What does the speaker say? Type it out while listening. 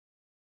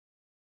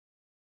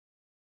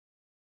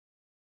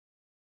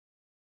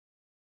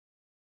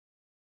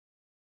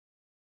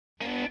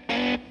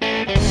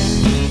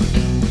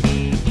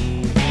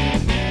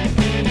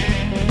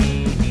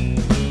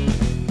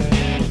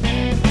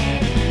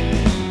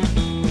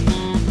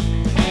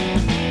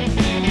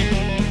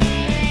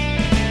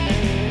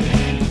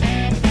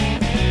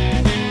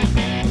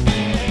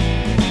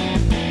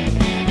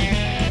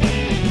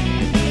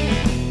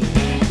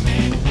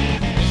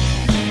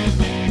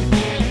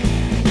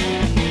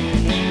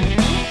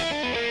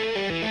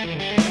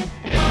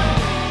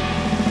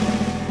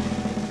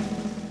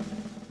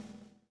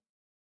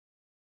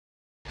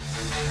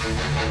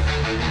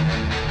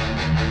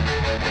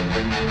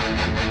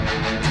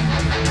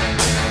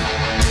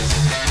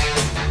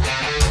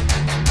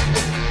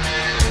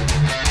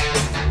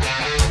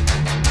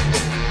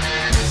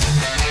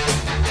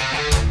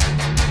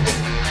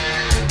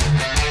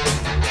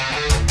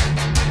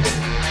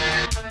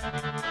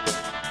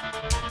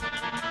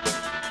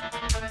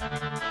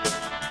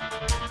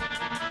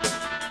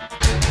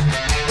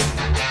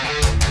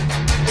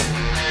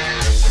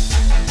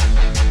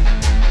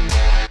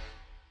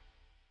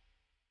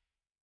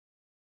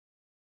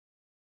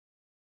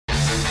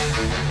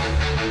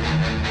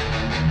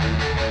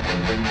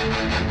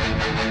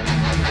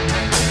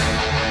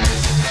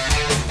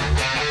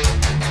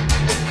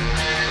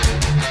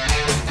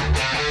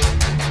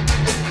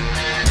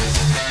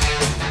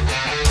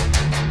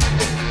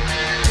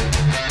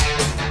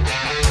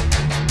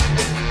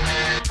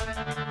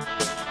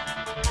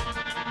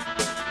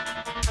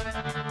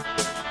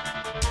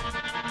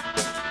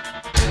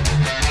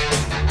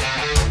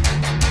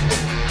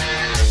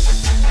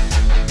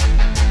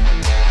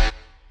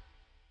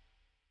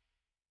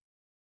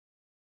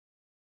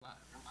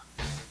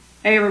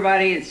Hey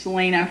everybody, it's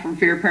Selena from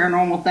Fear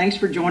Paranormal. Thanks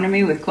for joining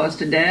me with Close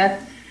to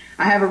Death.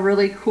 I have a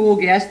really cool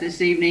guest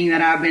this evening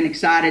that I've been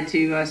excited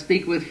to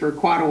speak with for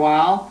quite a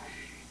while,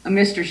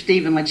 Mr.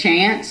 Steven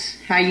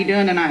LaChance. How you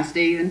doing tonight,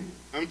 Steven?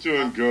 I'm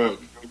doing good.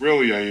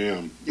 Really, I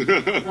am.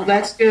 Well,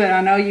 that's good.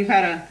 I know you've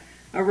had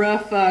a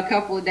rough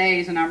couple of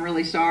days, and I'm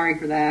really sorry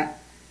for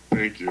that.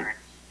 Thank you.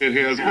 It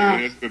has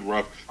been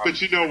rough.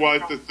 But you know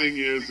what? The thing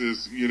is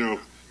you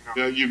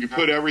can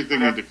put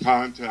everything into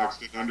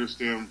context and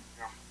understand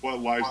what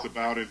life's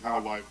about and how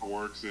life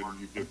works, and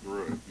you get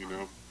through it,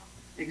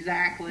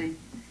 Exactly.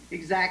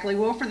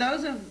 Well, for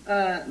those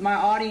of my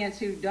audience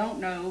who don't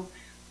know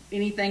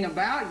anything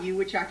about you,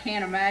 which I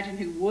can't imagine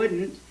who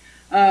wouldn't,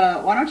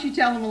 why don't you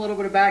tell them a little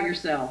bit about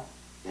yourself?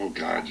 Oh,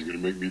 God, you're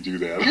going to make me do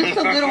that. Just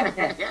a little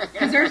bit.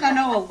 Because I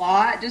know a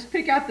lot. Just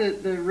pick out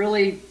the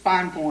really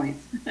fine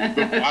points.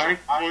 The fine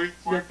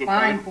points? The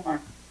fine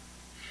points.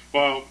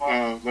 Well,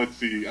 let's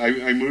see.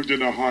 I moved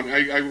into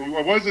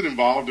I wasn't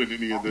involved in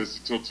any of this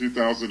until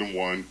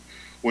 2001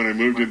 when I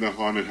moved in the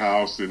haunted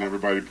house, and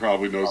everybody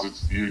probably knows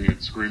it's the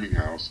Union Screaming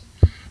House.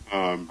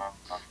 And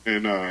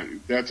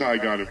that's how I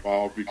got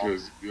involved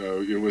because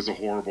it was a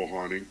horrible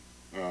haunting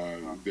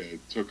that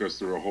took us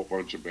through a whole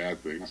bunch of bad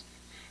things.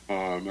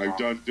 I've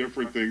done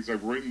different things.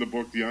 I've written the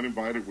book The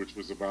Uninvited, which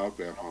was about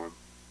that haunt.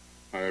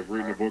 I've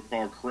written a book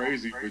called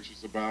Crazy, which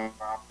is about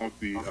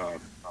the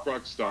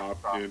truck stop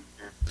in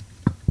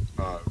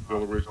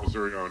Villa Ridge,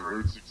 Missouri on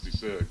Route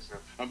 66.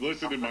 I'm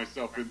listening to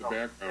myself in the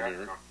background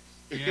here.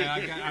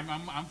 Yeah,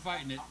 I'm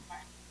fighting it.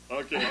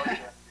 Okay.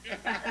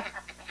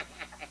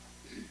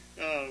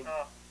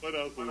 What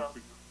else?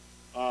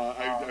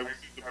 I was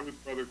in the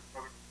Booth Brothers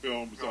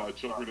films,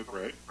 Children of the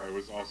Grave. I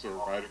was also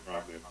a writer on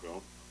that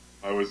film.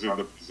 I was in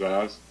The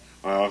Possessed.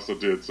 I also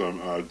did some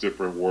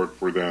different work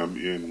for them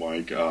in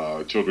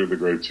Children of the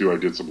Grave 2. I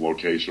did some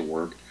location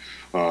work.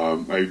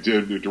 I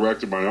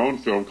directed my own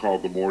film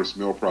called The Morse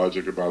Mill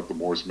Project about the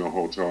Morse Mill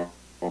Hotel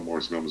on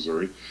Morse Mill,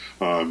 Missouri.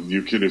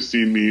 You could have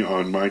seen me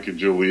on Mike and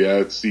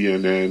Juliet,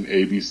 CNN,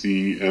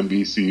 ABC,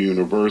 NBC,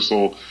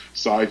 Universal,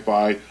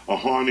 Sci-Fi, A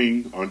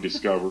Haunting on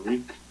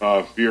Discovery,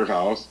 Fear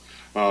House.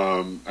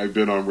 I've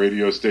been on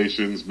radio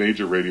stations,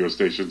 major radio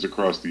stations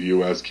across the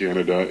U.S.,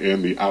 Canada,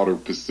 and the outer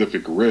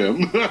Pacific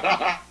Rim.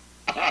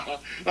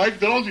 I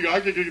told you I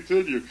could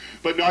continue,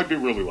 but no, I've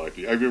been really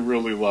lucky.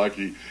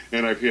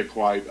 And I've had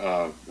quite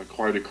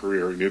a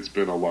career, and it's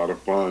been a lot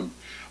of fun.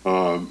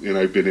 And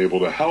I've been able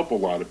to help a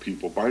lot of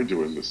people by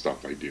doing the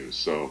stuff I do.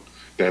 So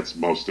that's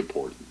most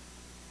important.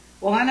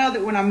 Well, I know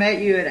that when I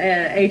met you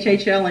at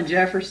HHL in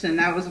Jefferson,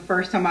 that was the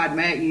first time I'd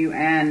met you,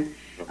 and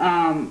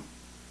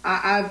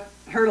I've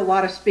heard a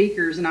lot of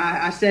speakers, and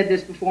I said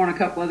this before on a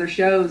couple other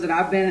shows, that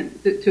I've been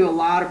to a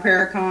lot of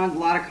Paracons, a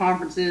lot of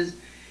conferences,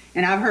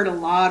 and I've heard a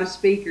lot of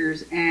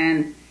speakers,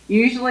 and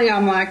usually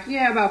I'm like,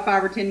 yeah, about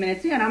 5 or 10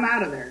 minutes in, I'm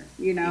out of there,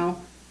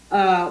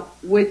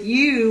 With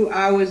you,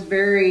 I was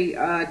very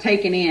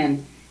taken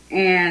in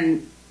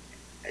and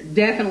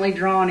definitely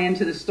drawn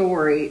into the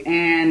story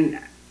and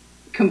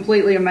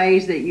completely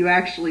amazed that you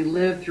actually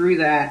lived through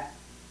that.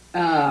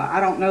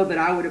 I don't know that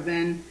I would have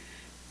been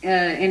in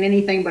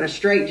anything but a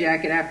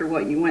straitjacket after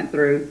what you went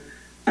through.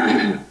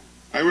 I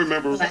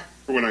remember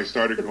when I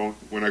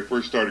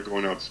first started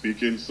going out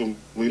speaking,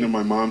 Selena,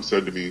 my mom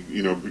said to me,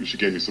 she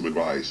gave me some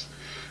advice.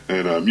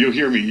 And you'll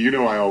hear me,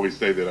 I always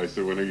say that. I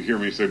said, when you hear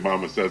me say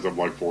Mama says, I'm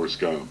like Forrest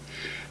Gump.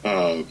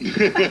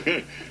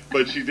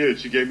 But she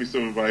did. She gave me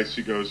some advice.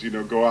 She goes,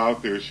 go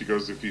out there. She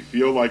goes, if you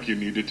feel like you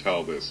need to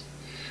tell this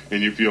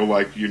and you feel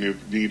like you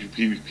need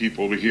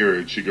people to hear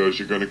it, she goes,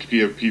 you're going to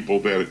have people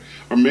that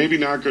are maybe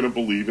not going to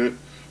believe it.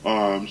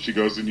 She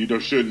goes, and you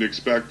shouldn't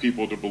expect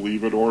people to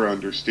believe it or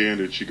understand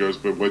it. She goes,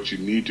 but what you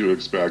need to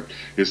expect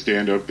is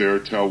stand up there,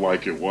 tell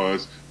like it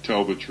was,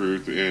 tell the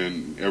truth,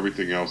 and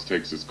everything else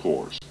takes its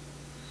course.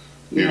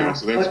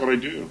 So that's what I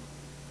do.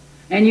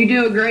 And you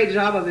do a great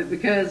job of it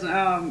because,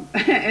 and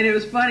it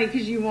was funny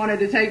because you wanted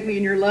to take me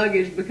in your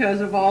luggage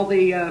because of all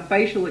the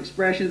facial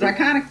expressions. I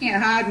kind of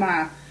can't hide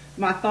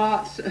my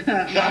thoughts.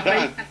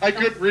 I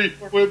couldn't read.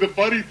 Well, the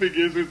funny thing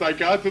is I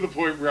got to the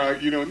point where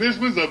and this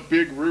was a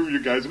big room, you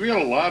guys. We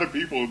had a lot of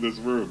people in this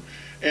room,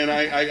 and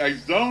I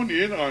zoned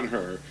in on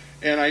her,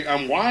 And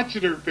I'm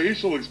watching her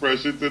facial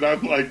expressions, and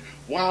I'm like,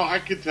 wow, I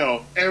could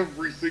tell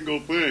every single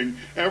thing,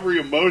 every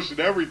emotion,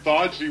 every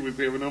thought she was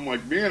having. I'm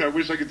like, man, I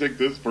wish I could take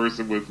this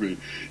person with me,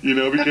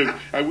 because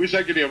I wish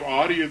I could have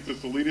audiences,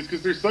 Selena's,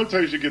 because there's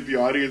sometimes you get the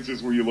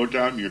audiences where you look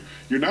out and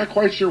you're not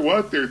quite sure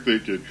what they're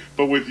thinking.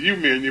 But with you,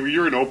 man,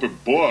 you're an open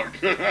book.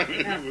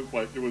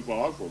 It was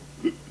awesome.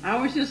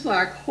 I was just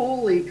like,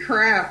 holy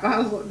crap. I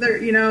was there,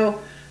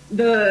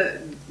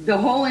 the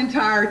whole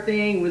entire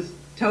thing was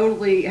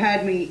totally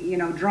had me,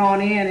 drawn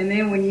in. And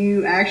then when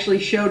you actually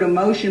showed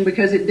emotion,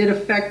 because it did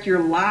affect your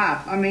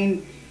life. I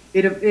mean,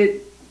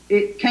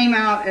 it came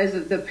out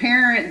as the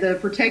parent, the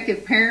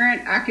protective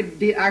parent. I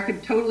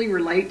could totally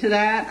relate to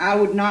that. I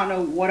would not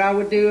know what I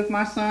would do if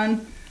my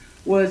son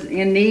was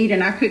in need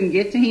and I couldn't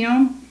get to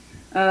him.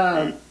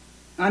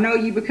 I know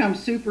you become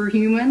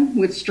superhuman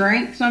with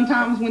strength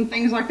sometimes when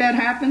things like that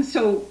happen.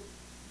 So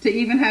to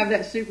even have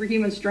that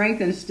superhuman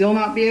strength and still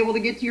not be able to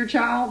get to your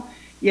child,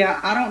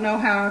 yeah, I don't know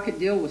how I could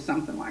deal with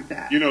something like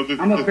that.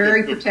 I'm a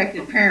very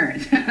protective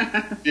parent.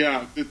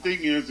 Yeah, the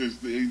thing is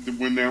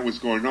when that was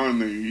going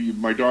on,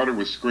 my daughter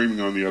was screaming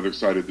on the other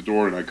side of the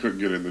door, and I couldn't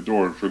get in the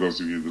door, for those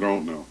of you that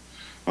don't know.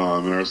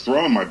 And I was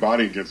throwing my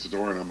body against the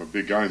door, and I'm a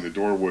big guy, and the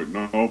door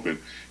wouldn't open.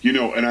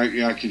 And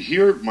I could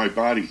hear my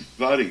body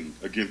thudding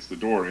against the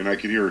door, and I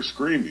could hear her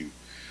screaming.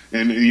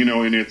 And,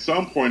 and at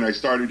some point I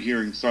started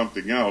hearing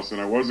something else,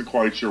 and I wasn't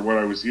quite sure what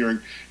I was hearing.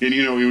 And,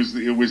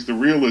 it was the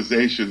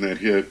realization that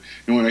hit.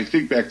 And when I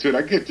think back to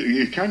it,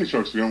 it kind of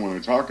chokes me on when I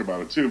talk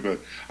about it too, but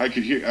I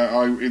could hear,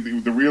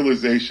 the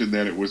realization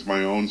that it was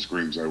my own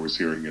screams I was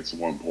hearing at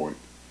one point,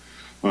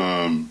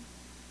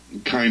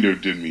 kind of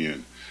did me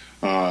in.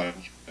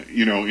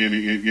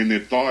 In the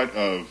thought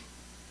of,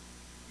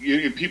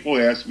 people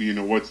ask me,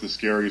 what's the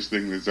scariest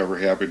thing that's ever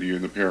happened to you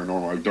in the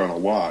paranormal? I've done a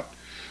lot.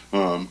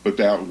 But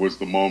that was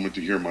the moment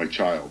to hear my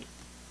child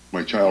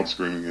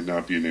screaming and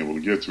not being able to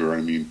get to her.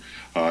 I mean,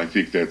 I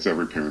think that's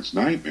every parent's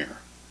nightmare.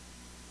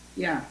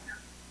 Yeah.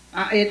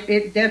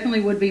 It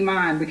definitely would be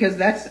mine,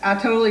 because I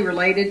totally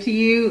related to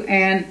you.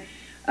 And,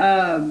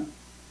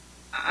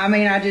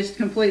 I just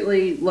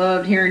completely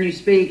loved hearing you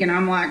speak. And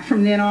I'm like,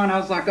 from then on, I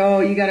was like, oh,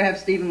 you got to have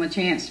Steven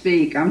LaChance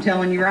speak. I'm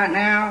telling you right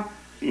now.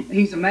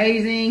 He's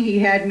amazing. He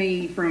had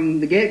me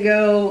from the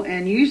get-go.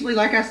 And usually,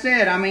 like I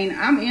said, I'm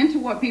into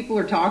what people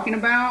are talking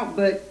about,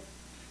 but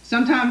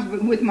sometimes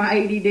with my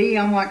ADD,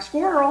 I'm like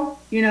squirrel,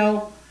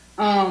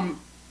 5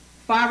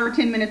 or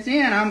 10 minutes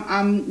in,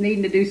 I'm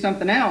needing to do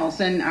something else,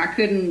 and I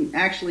couldn't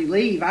actually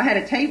leave. I had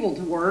a table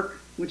to work,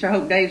 which I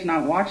hope Dave's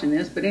not watching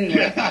this, but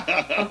anyway.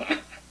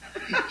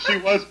 She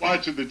was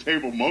watching the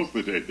table most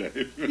of the day,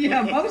 Dave.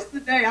 Yeah, most of the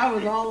day I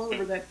was all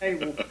over that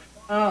table.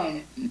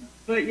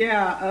 But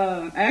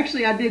yeah,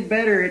 actually I did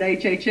better at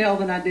HHL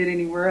than I did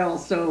anywhere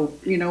else. So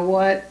you know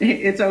what?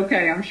 It's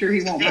okay. I'm sure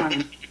he won't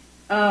mind.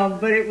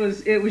 But it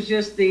was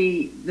just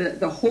the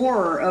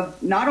horror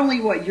of not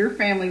only what your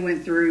family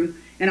went through,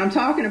 and I'm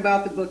talking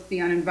about the book, The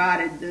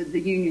Uninvited,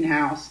 the Union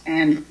House,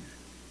 and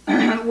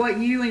what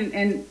you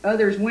and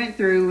others went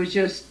through was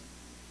just,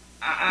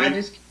 I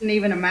just couldn't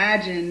even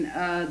imagine.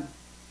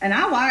 And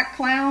I like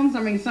clowns.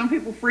 Some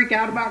people freak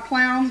out about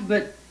clowns,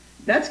 but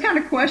that's kind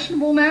of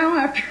questionable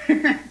now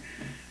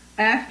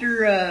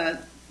after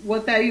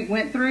what they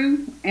went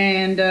through,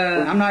 and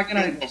I'm not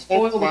going to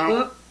spoil the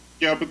book.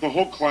 Yeah, but the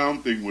whole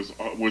clown thing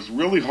was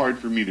really hard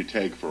for me to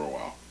take for a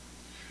while,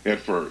 at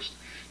first,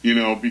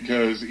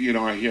 because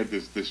I had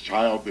this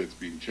child that's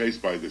being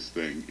chased by this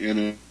thing,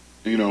 and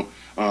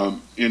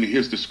in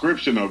his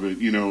description of it,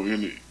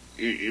 and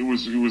it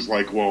was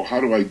like, well, how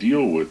do I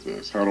deal with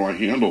this? How do I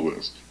handle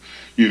this?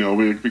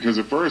 Because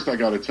at first I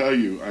got to tell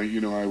you,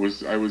 I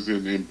was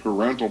in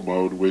parental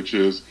mode, which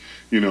is,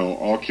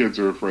 all kids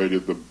are afraid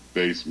of the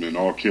basement.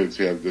 All kids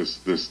have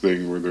this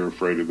thing where they're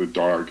afraid of the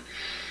dark.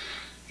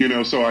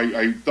 So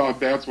I thought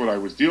that's what I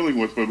was dealing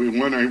with. But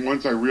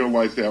once I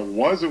realized that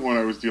wasn't what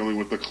I was dealing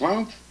with, the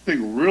clown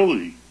thing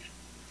really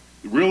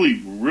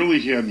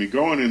had me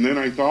going. And then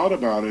I thought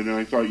about it, and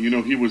I thought,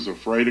 he was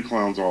afraid of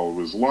clowns all of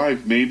his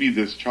life. Maybe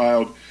this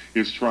child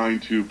is trying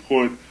to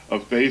put a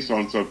face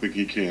on something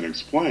he can't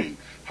explain.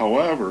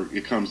 However,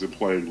 it comes into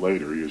play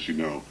later, as you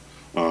know.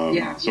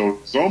 Yeah. So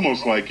it's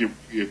almost like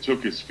it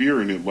took his fear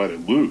and it let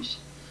it loose.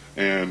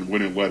 And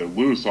when it let it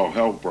loose, all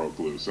hell broke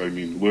loose.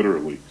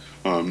 Literally.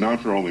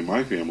 Not for only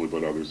my family,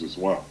 but others as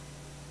well.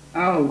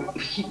 Oh,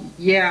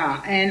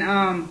 yeah.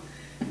 And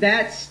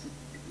that's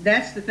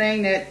the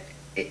thing, that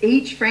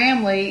each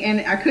family,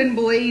 and I couldn't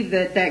believe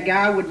that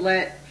guy would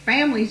let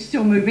families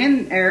still move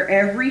in there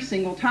every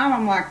single time.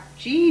 I'm like,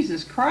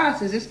 Jesus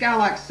Christ, is this guy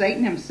like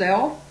Satan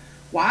himself?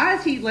 Why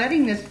is he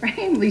letting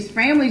these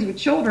families with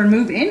children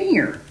move in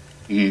here?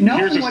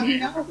 Knowing what he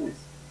knows.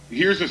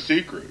 Here's a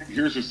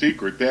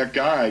secret. That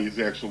guy is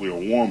actually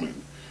a woman.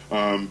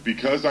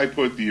 Because I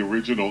put the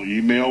original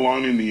email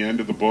on in the end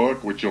of the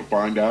book, which you'll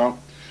find out,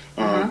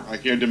 I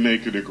had to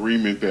make an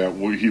agreement that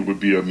he would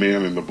be a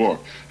man in the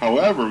book.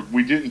 However,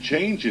 we didn't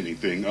change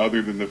anything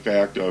other than the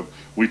fact of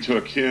we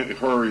took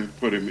her and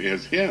put him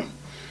as him.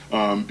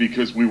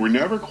 because we were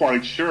never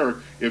quite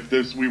sure if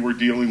we were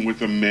dealing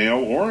with a male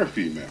or a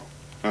female.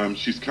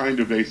 She's kind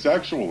of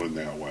asexual in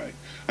that way.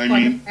 I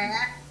mean,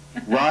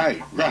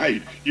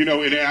 right. You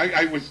know, and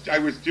I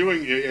was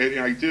doing,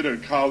 I did a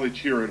college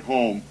here at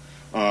home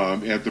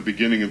at the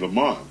beginning of the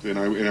month, and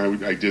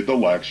I did the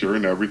lecture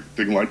and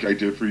everything like I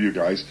did for you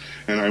guys,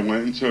 and I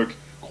went and took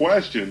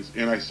questions,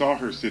 and I saw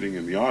her sitting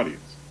in the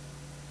audience.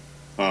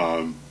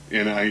 And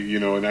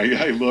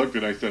I looked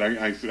and I said,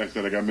 I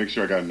got to make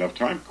sure I got enough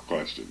time for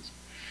questions.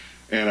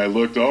 And I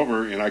looked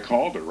over and I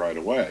called her right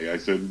away. I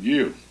said,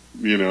 you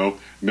know,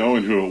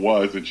 knowing who it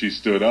was, and she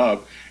stood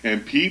up,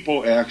 and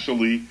people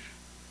actually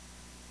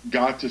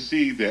got to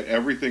see that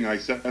everything I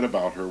said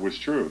about her was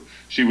true.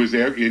 She was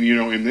there,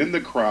 and then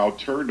the crowd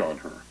turned on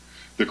her.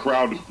 The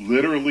crowd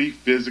literally,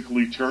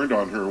 physically turned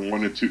on her and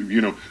wanted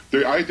to,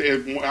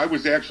 I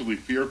was actually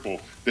fearful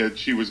that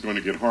she was going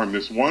to get harmed.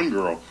 This one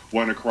girl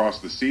went across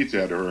the seats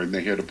at her, and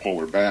they had to pull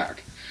her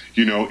back.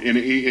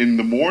 And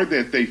the more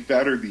that they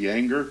fed her the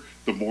anger,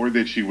 the more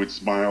that she would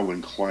smile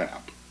and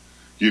clap.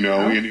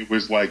 And it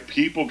was like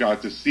people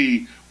got to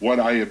see what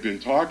I have been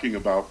talking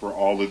about for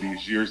all of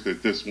these years,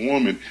 that this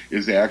woman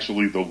is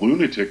actually the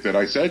lunatic that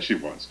I said she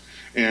was.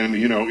 And,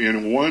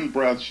 in one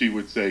breath she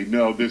would say,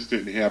 no, this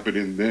didn't happen,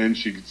 and then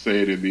she could say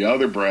it in the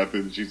other breath,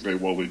 and she'd say,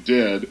 well, it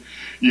did,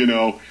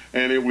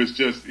 and it was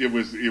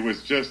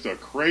just a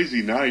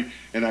crazy night,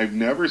 and I've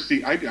never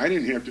seen, I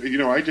didn't have to,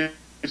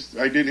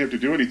 I didn't have to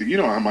do anything.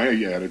 My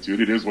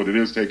attitude, it is what it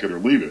is, take it or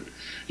leave it,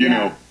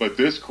 but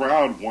this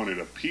crowd wanted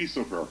a piece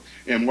of her.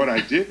 And what I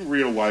didn't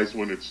realize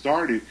when it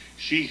started,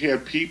 she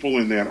had people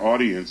in that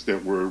audience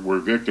that were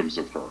victims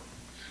of her.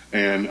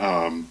 And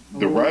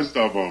the rest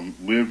of them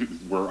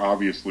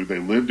they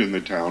lived in the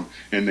town,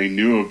 and they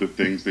knew of the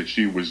things that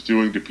she was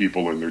doing to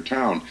people in their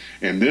town.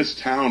 And this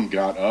town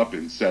got up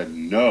and said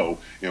no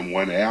and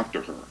went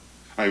after her.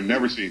 I've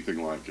never seen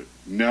anything like it.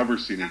 Never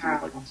seen anything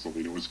like it,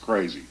 Selena. It was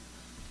crazy.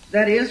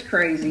 That is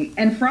crazy.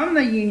 And from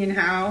the Union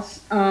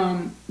House,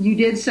 you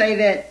did say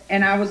that,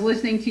 and I was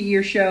listening to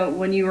your show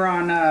when you were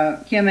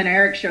on Kim and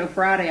Eric's show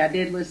Friday. I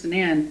did listen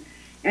in.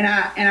 And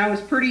I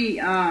was pretty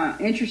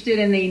interested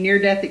in the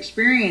near-death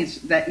experience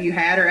that you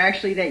had, or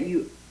actually that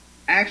you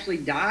actually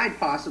died,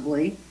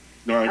 possibly.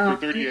 No,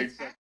 for 38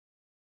 seconds.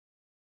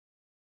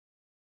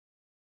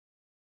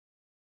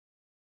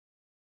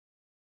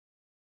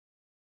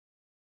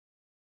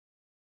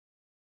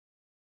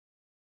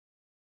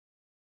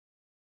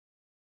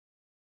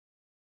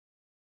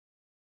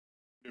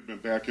 I've been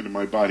back into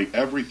my body.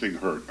 Everything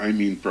hurt. I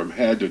mean, from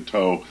head to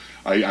toe.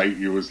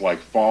 It was like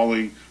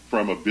falling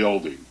from a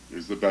building,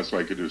 is the best way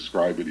I could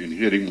describe it, and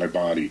hitting my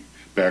body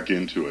back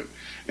into it.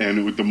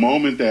 And with the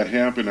moment that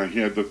happened, I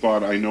had the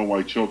thought, I know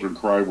why children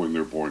cry when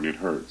they're born. It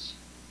hurts.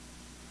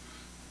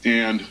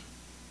 And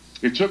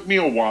it took me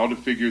a while to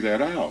figure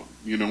that out.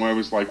 I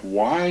was like,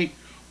 why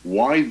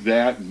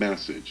that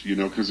message?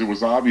 Because it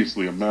was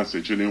obviously a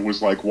message, and it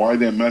was like, why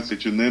that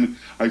message? And then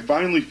I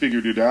finally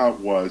figured it out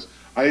was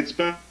I had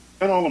spent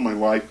all of my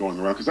life going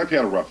around, because I've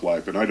had a rough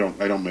life, and I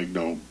don't make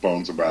no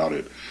bones about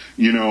it.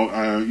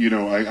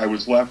 I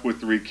was left with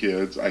 3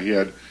 kids. I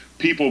had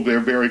people that are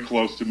very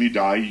close to me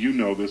die. You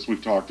know this.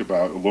 We've talked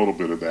about a little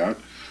bit of that.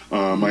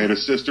 I had a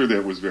sister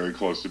that was very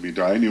close to me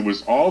die, and it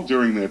was all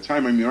during that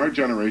time. I mean, our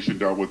generation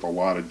dealt with a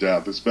lot of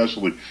death,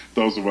 especially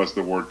those of us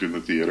that worked in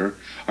the theater.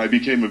 I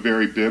became a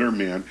very bitter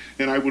man,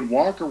 and I would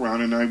walk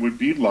around and I would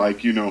be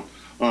like,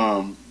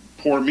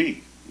 poor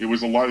me. It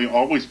was a lot of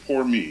always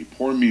poor me,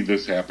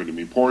 this happened to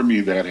me, poor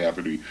me, that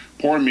happened to me,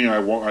 poor me, I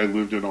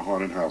lived in a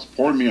haunted house,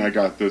 poor me, I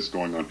got this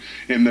going on.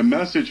 And the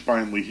message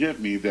finally hit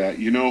me that,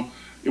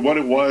 what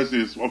it was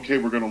is, okay,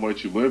 we're going to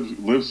let you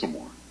live some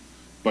more.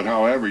 But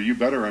however, you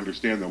better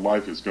understand that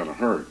life is going to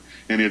hurt.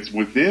 And it's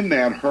within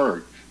that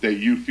hurt that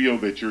you feel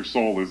that your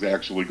soul is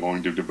actually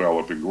going to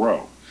develop and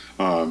grow.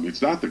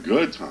 It's not the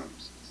good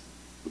times,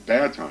 the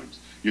bad times.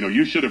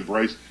 You should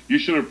embrace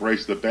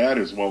the bad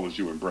as well as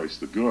you embrace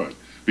the good.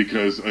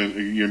 Because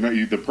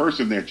the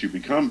person that you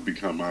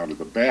become out of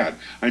the bad.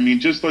 I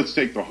mean, just let's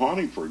take The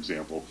Haunting, for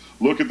example.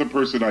 Look at the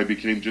person I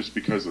became just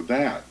because of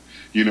that.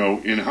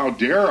 And how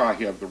dare I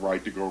have the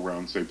right to go around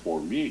and say, poor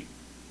me.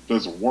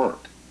 Doesn't work.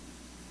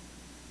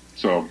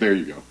 So, there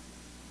you go.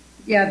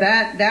 Yeah,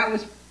 that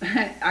was,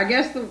 I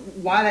guess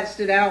why that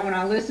stood out when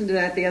I listened to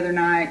that the other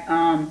night.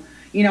 I'm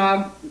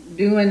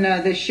doing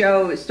this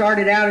show. It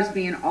started out as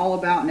being all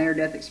about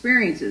near-death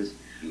experiences.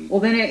 Well,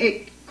 then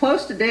it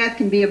close to death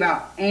can be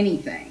about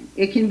anything.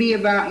 It can be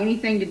about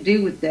anything to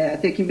do with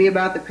death. It can be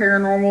about the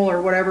paranormal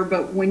or whatever.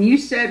 But when you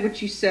said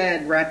what you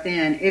said right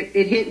then,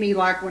 it hit me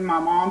like when my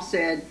mom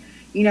said,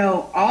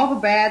 all the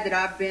bad that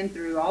I've been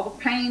through, all the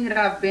pain that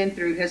I've been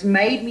through has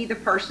made me the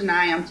person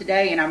I am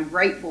today, and I'm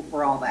grateful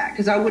for all that,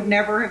 because I would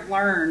never have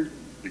learned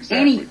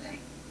anything.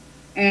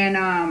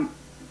 And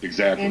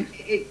exactly. And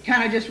it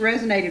kind of just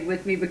resonated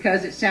with me,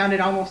 because it sounded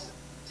almost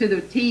to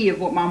the T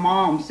of what my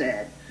mom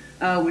said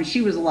when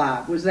she was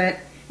alive, was that,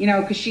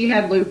 because she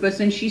had lupus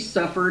and she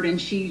suffered and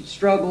she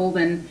struggled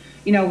and,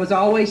 was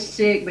always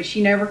sick, but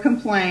she never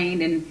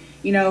complained. And,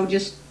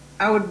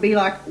 I would be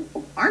like,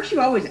 aren't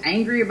you always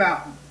angry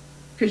about,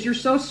 because you're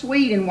so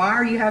sweet, and why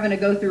are you having to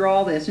go through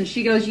all this? And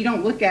she goes, you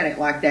don't look at it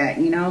like that.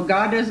 You know,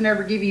 God doesn't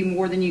ever give you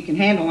more than you can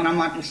handle. And I'm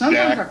like, well,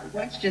 sometimes I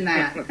question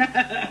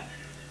that.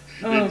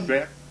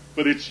 Exactly.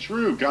 But it's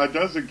true. God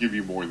doesn't give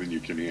you more than you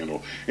can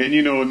handle. And,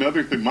 you know,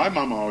 another thing my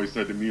mama always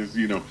said to me is,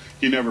 you know,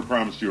 he never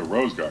promised you a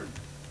rose garden.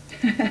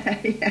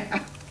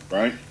 Yeah.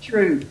 Right?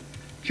 True.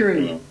 You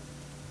know?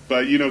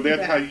 But, you know,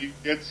 that's how you,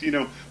 it's, you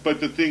know, but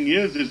the thing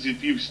is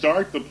if you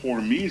start the poor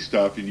me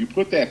stuff and you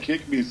put that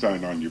kick me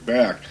sign on your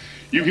back,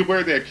 you can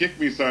wear that kick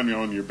me sign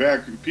on your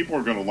back, people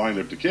are going to line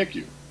up to kick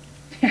you.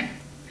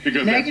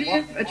 Because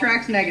negative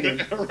attracts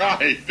negative.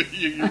 Right.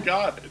 You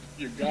got it.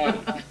 You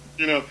got it.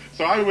 You know,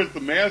 so I was the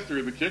master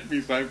of the kick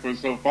me sign,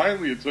 so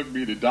finally it took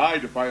me to die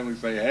to finally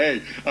say,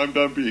 hey, I'm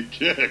done being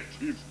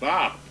kicked.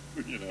 Stop.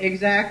 You know.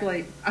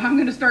 Exactly. I'm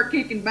going to start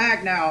kicking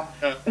back now.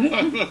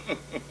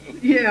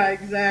 Yeah,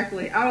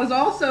 exactly. I was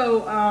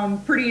also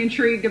pretty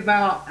intrigued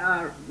about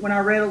when I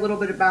read a little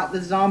bit about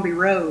the zombie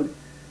road.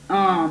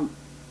 And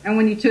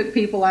when you took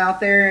people out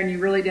there and you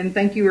really didn't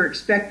think you were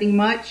expecting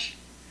much,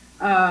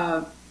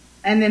 and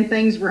then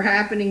things were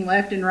happening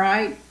left and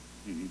right.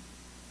 Mm-hmm.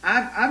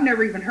 I've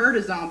never even heard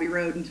of Zombie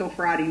Road until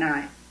Friday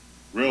night.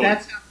 Really?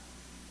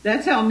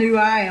 That's how new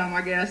I am,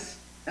 I guess.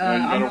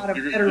 I'm not a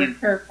veteran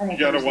paranormal person. You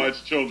got to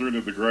watch Children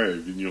of the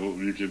Grave, and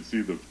you can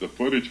see the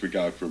footage we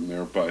got from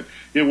there. But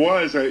it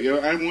was I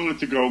wanted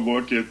to go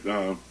look at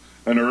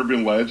an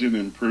urban legend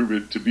and prove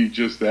it to be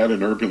just that,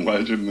 an urban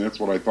legend, and that's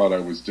what I thought I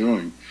was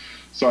doing.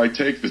 So I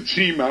take the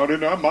team out,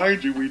 and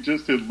mind you, we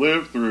just had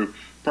lived through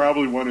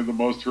probably one of the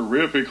most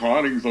horrific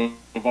hauntings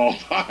of all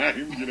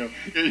time,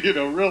 you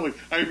know, really.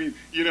 I mean,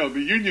 you know, the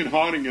Union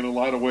haunting in a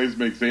lot of ways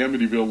makes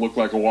Amityville look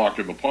like a walk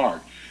in the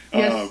park.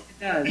 Yes, it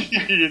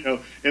does. You know,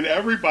 and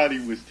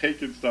everybody was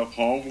taking stuff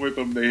home with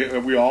them.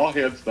 We all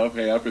had stuff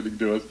happening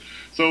to us.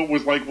 So it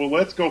was like, well,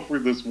 let's go for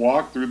this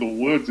walk through the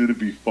woods. It'd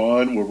be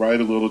fun. We'll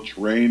ride a little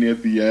train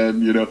at the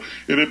end, you know.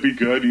 It'd be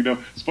good, you know.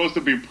 It's supposed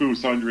to be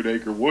Pooh's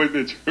 100-Acre Wood,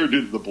 and it turned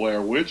into the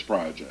Blair Witch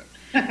Project,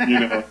 you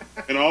know.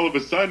 And all of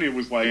a sudden it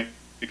was like,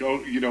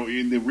 you know,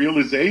 in the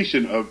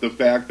realization of the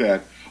fact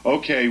that,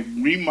 okay,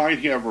 we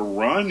might have a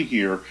run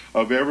here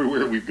of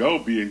everywhere we go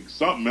being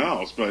something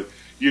else, but,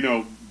 you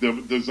know,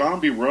 the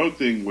zombie road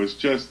thing was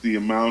just the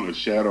amount of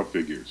shadow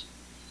figures.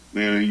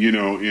 And, you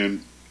know,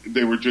 and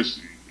they were just,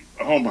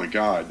 oh my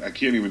God, I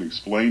can't even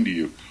explain to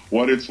you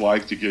what it's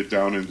like to get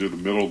down into the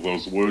middle of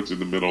those woods in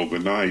the middle of the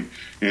night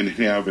and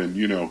having,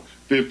 you know,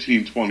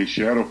 15, 20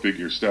 shadow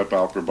figures step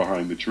out from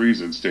behind the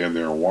trees and stand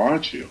there and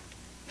watch you.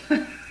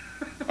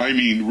 I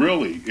mean,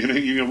 really, and,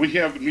 you know,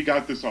 we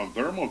got this on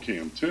thermal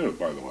cam too,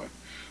 by the way.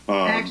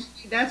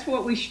 Actually, that's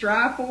what we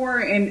strive for,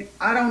 and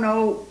I don't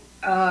know,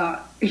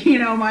 you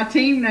know, my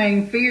team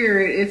name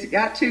Fear, it's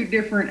got two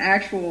different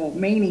actual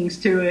meanings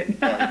to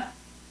it.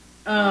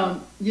 Right.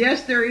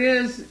 Yes, there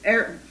is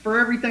for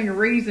everything a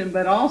reason,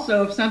 but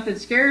also if something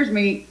scares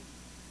me,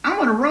 I'm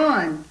going to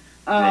run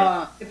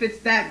Right. if it's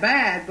that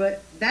bad.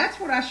 But that's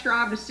what I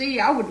strive to see.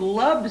 I would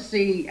love to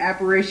see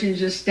apparitions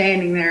just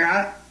standing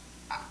there.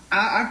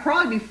 I'd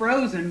probably be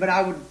frozen, but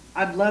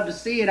I'd love to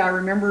see it. I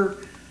remember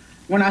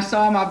when I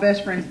saw my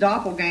best friend's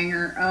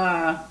doppelganger,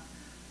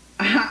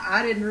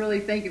 I didn't really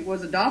think it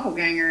was a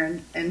doppelganger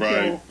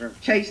until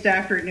chased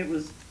after it and it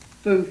was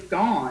poof,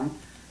 gone.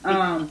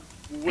 And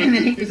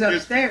then he was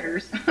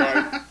upstairs.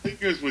 Right. The thing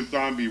is with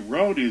Zombie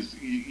Road is,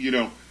 you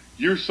know,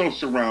 you're so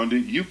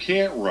surrounded, you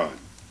can't run.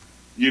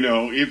 You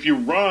know, if you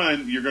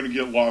run, you're going to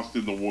get lost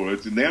in the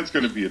woods, and that's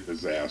going to be a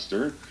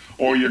disaster.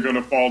 Or you're going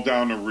to fall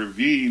down a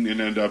ravine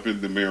and end up in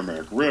the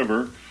Merrimack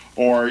River.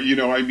 Or, you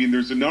know, I mean,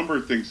 there's a number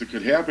of things that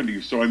could happen to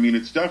you. So, I mean,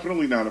 it's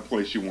definitely not a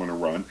place you want to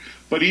run.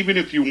 But even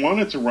if you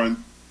wanted to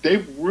run, they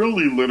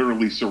really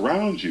literally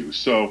surround you.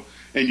 So,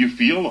 and you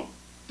feel them.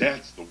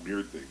 That's the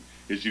weird thing,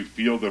 is you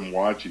feel them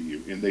watching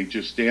you, and they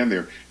just stand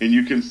there. And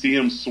you can see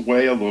them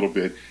sway a little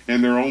bit,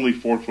 and they're only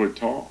 4 foot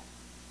tall.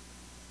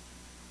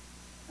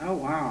 Oh,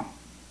 wow.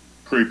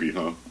 Creepy,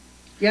 huh?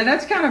 Yeah,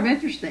 that's kind of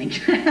interesting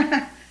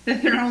that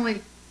they're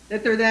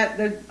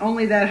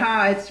only that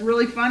high. It's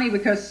really funny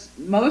because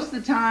most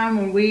of the time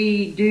when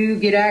we do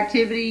get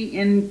activity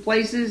in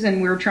places and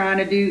we're trying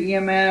to do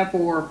EMF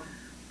or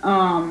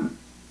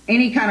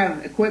any kind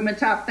of equipment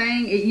type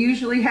thing, it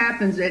usually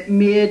happens at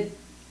mid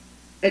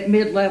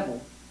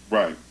level.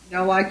 Right. You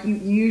know, like you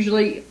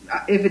usually,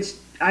 if it's,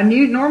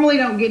 normally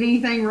don't get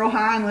anything real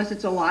high unless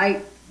it's a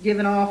light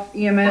giving off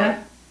EMF.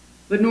 Right.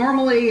 But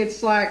normally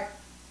it's like,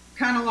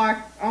 kind of like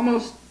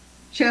almost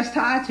chest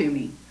high to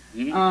me.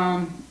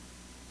 Mm-hmm.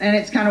 And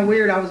it's kind of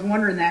weird. I was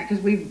wondering that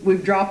because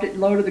we've dropped it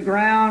low to the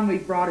ground,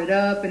 we've brought it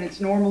up, and it's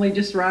normally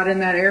just right in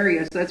that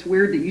area. So that's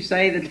weird that you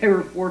say that they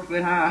were 4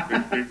 foot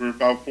high. They were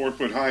about 4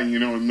 foot high, you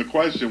know, and the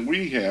question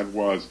we had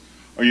was,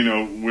 you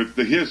know, with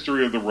the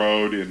history of the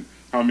road and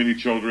how many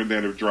children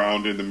that have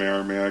drowned in the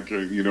Merrimack,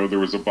 you know, there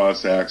was a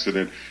bus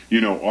accident,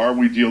 you know, are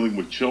we dealing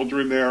with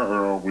children there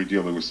or are we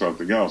dealing with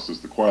something else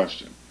is the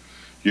question,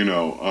 you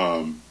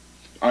know.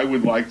 I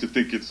would like to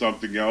think it's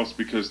something else,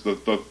 because the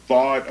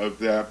thought of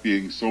that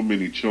being so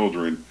many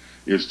children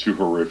is too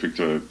horrific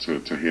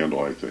to handle,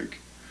 I think.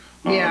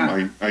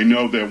 Yeah. I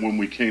know that when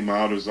we came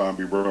out of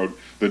Zombie Road,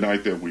 the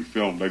night that we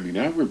filmed, I mean,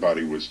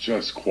 everybody was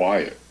just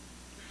quiet.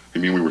 I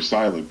mean, we were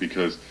silent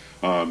because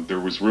there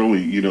was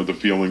really, you know, the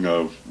feeling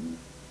of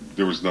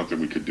there was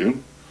nothing we could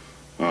do,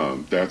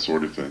 that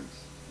sort of thing.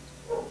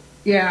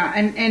 Yeah,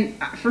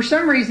 and for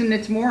some reason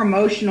it's more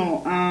emotional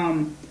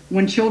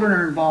when children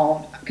are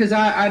involved, because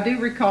I do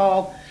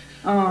recall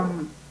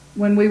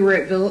when we were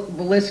at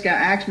Villisca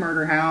Axe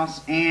Murder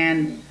House,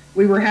 and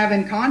we were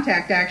having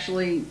contact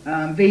actually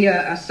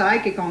via a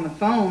psychic on the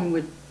phone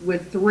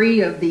with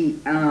three of the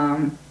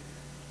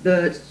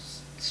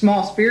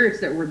small spirits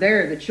that were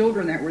there, the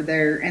children that were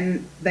there,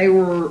 and they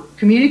were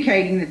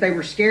communicating that they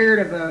were scared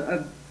of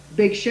a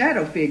big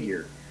shadow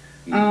figure.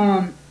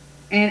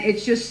 And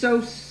it's just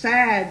so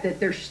sad that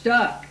they're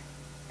stuck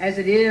as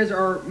it is,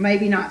 or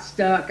maybe not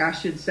stuck, I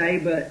should say,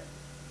 but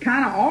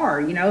kind of are.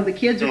 You know, the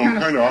kids are kind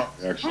of stuck.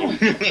 Actually,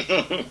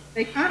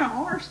 they kind of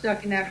are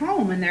stuck in that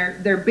home, and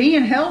they're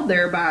being held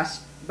there by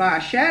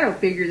a shadow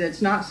figure that's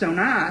not so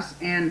nice.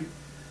 And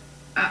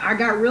I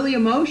got really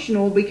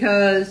emotional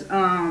because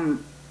I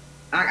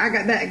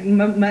got that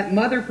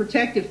mother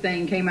protective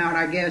thing came out,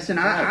 I guess, and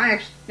I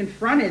actually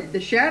confronted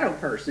the shadow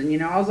person. You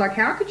know, I was like,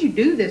 how could you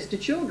do this to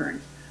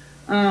children?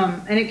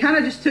 And it kind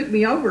of just took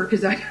me over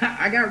because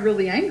I got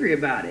really angry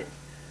about it.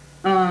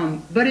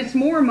 But it's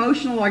more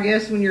emotional, I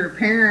guess, when you're a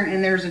parent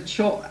and there's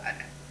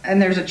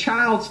a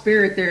child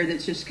spirit there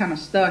that's just kind of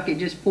stuck. It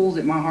just pulls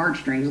at my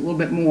heartstrings a little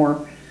bit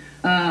more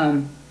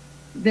than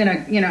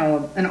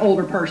an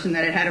older person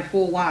that had a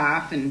full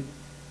life. And,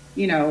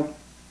 you know,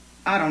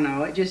 I don't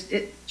know.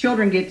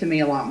 Children get to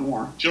me a lot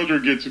more.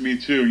 Children get to me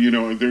too. You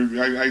know,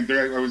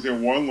 I was at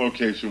one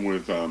location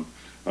with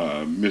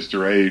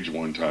Mr. Age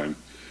one time.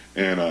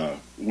 And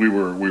we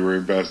were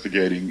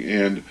investigating,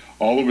 and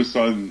all of a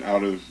sudden,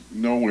 out of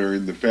nowhere,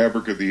 in the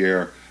fabric of the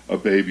air, a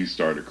baby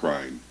started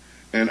crying.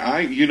 And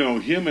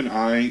him and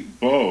I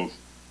both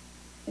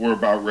were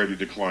about ready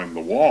to climb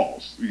the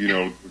walls, you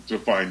know, to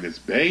find this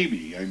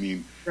baby. I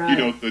mean, right. You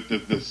know,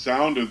 the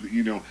sound of,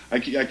 you know, I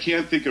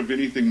can't think of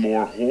anything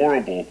more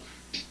horrible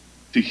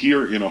to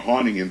hear in a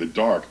haunting in the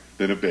dark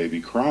than a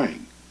baby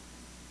crying.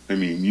 I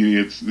mean,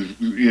 it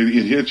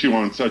hits you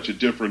on such a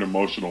different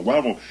emotional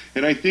level,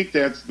 and I think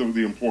that's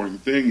the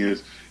important thing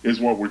is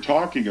what we're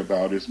talking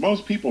about. Is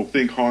most people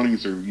think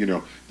hauntings are, you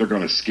know, they're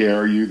going to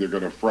scare you, they're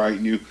going to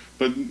frighten you,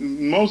 but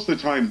most of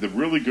the time, the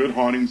really good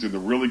hauntings and the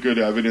really good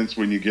evidence,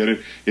 when you get it,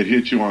 it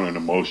hits you on an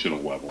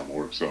emotional level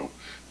more so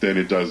than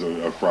it does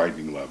a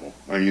frightening level.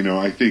 I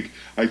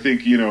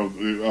think you know,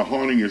 a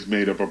haunting is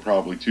made up of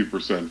probably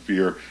 2%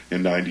 fear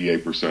and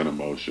 98%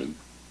 emotion.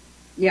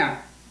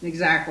 Yeah,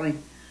 exactly.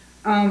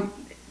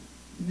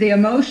 The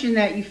emotion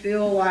that you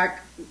feel, like,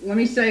 let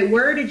me say,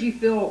 where did you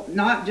feel,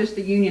 not just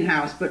the Union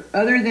House, but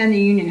other than the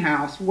Union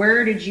House,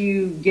 where did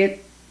you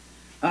get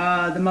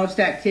the most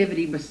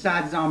activity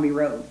besides Zombie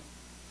Road?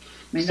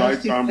 I mean,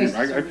 besides Zombie,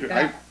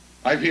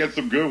 I've had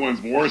some good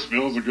ones. Morse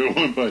Mill's a good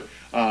one, but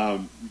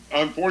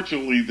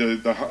unfortunately,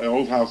 the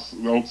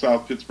old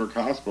South Pittsburgh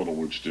Hospital,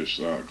 which just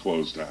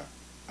closed down.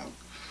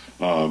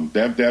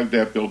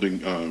 That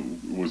building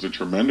was a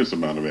tremendous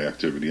amount of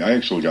activity. I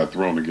actually got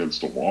thrown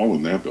against a wall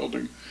in that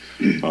building.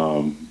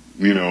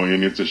 You know,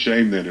 and it's a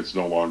shame that it's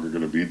no longer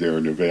going to be there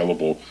and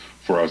available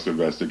for us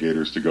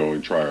investigators to go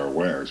and try our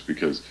wares,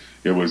 because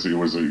it was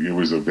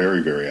a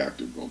very, very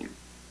active building.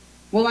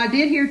 Well, I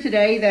did hear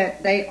today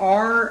that they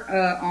are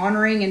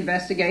honoring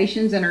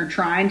investigations and are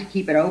trying to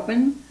keep it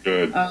open.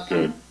 Good.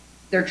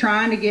 They're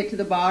trying to get to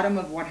the bottom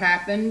of what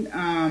happened.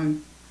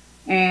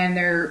 And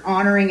they're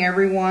honoring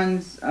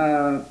everyone's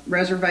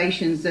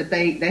reservations that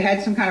they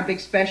had some kind of big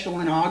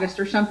special in August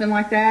or something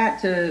like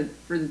that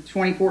for the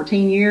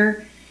 2014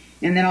 year,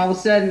 and then all of a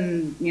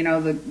sudden, you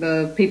know,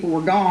 the people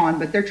were gone.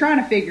 But they're trying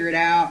to figure it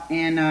out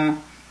and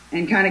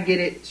kind of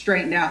get it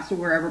straightened out so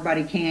where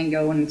everybody can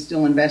go and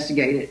still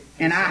investigate it.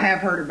 And I have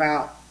heard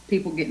about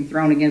people getting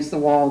thrown against the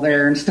wall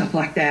there and stuff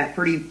like that.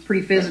 Pretty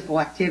physical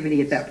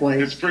activity at that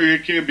place.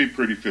 It can be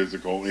pretty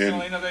physical, and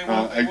Selena,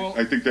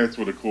 I think that's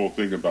what a cool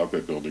thing about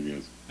that building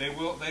is. They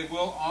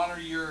will honor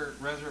your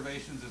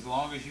reservations as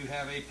long as you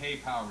have a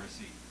PayPal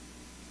receipt.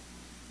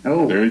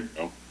 Oh,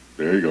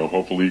 there you go.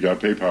 Hopefully, you got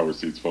PayPal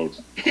receipts, folks.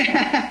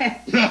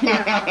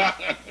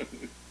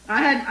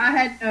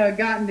 I had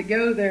gotten to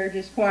go there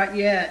just quite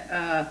yet.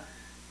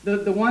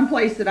 The one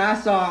place that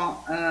I saw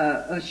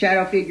a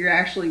shadow figure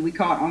actually we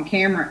caught on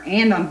camera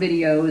and on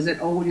video is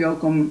at Old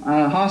Yoakum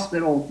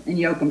Hospital in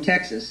Yoakum,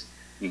 Texas.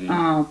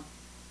 Mm-hmm.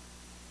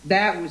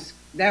 That was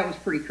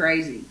pretty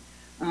crazy.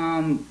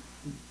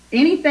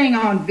 Anything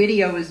on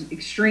video is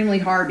extremely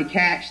hard to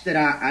catch that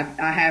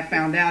I have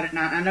found out. And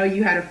I know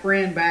you had a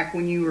friend back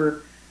when you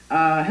were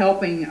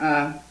helping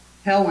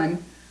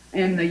Helen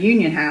in the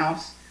Union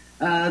House,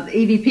 the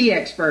EVP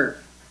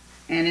expert.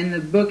 And in the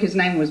book his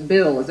name was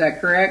Bill, is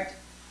that correct?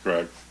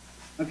 Correct.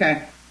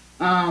 Okay.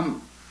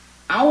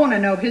 I want to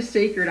know his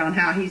secret on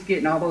how he's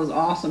getting all those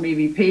awesome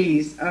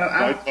EVPs.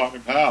 I taught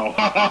him how.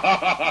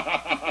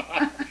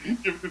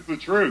 If it's the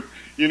truth.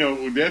 You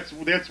know,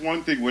 that's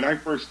one thing. When I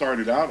first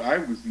started out, I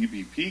was the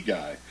EVP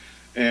guy.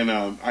 And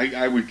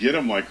I would get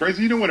them like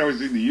crazy. You know, when I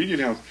was in the Union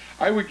House,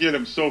 I would get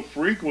them so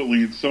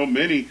frequently and so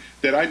many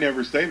that I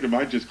never saved them.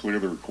 I'd just clear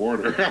the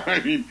recorder. I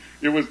mean,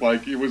 it was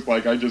like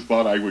I just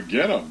thought I would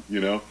get them,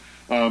 you know.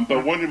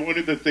 But one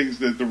of the things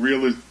that the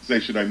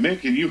realization I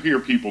make, and you hear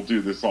people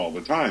do this all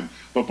the time,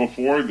 but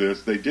before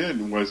this they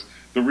didn't, was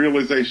the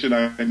realization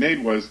I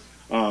made was,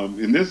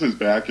 and this is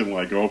back in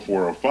like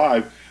 04,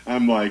 05,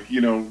 I'm like,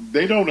 you know,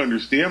 they don't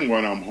understand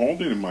what I'm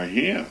holding in my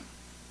hand.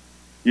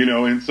 You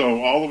know, and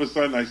so all of a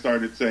sudden I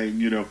started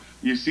saying, you know,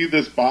 you see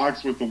this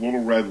box with the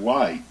little red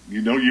light.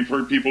 You know, you've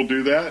heard people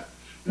do that.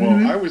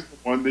 Well, I was the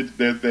one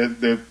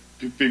that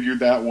figured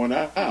that one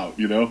out.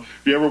 You know,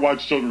 if you ever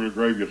watch Children of the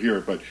Grave, you'll hear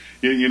it. But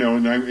you know,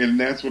 and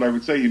that's what I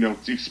would say. You know,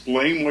 to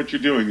explain what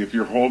you're doing. If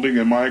you're holding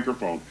a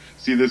microphone,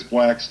 see this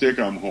black stick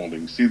I'm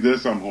holding. See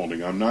this I'm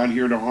holding. I'm not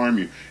here to harm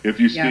you. If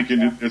you speak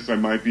into this, I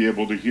might be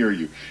able to hear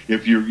you.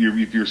 If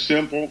you're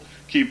simple,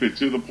 keep it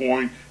to the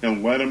point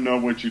and let them know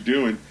what you're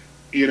doing.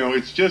 You know,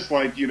 it's just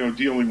like, you know,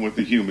 dealing with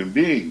a human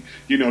being.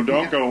 You know,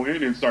 don't go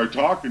in and start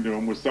talking to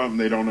them with something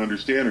they don't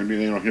understand or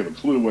they don't have a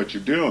clue what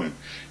you're doing.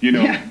 You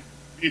know,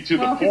 be to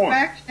the point.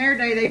 Back in their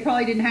day, they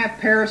probably didn't have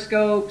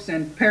periscopes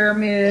and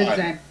pyramids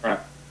and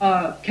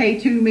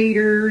K2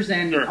 meters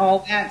and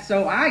all that.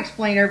 So I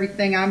explain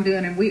everything I'm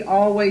doing, and we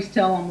always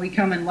tell them we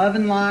come in love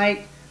and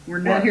light. We're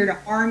not here to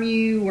harm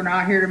you. We're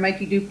not here to make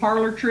you do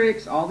parlor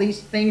tricks. All these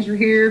things are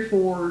here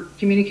for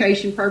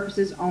communication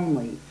purposes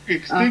only.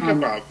 Think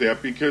about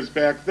that, because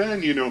back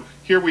then, you know,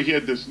 here we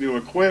had this new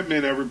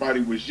equipment. Everybody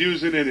was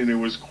using it, and it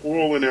was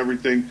cool and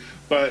everything.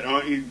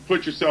 But you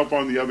put yourself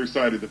on the other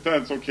side of the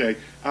fence. Okay,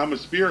 I'm a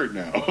spirit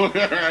now,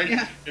 right?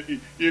 Yeah. And,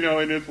 you know,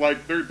 and it's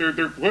like they're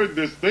putting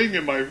this thing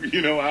in my,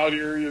 you know, out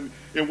here,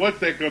 and what's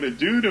that going to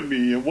do to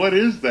me? And what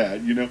is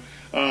that, you know?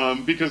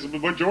 Because the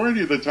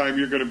majority of the time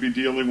you're going to be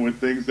dealing with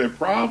things that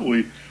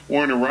probably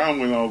weren't around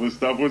when all this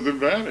stuff was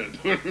invented.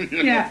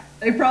 Yeah,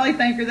 they probably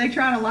think, are they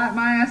trying to light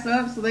my ass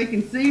up so they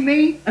can see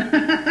me?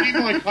 Seems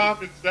like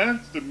common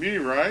sense to me,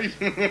 right?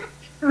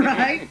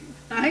 Right?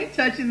 I ain't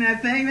touching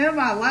that thing. That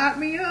might light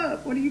me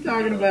up. What are you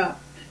talking about?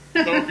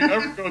 So if you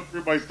ever go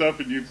through my stuff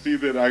and you'd see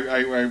that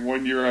I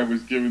one year I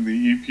was given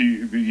the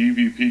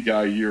EVP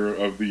Guy Year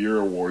of the Year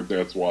award.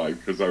 That's why,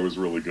 because I was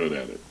really good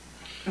at it.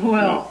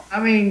 Well,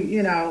 I mean,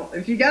 you know,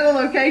 if you got a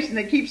location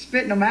that keeps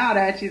spitting them out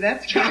at you,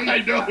 that's great. I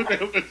know,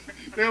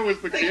 that was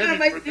the candy.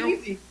 Makes it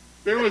easy.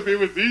 It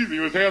was easy.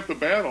 It was half the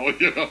battle,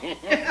 you know.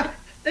 Yeah,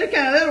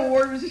 that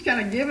award was just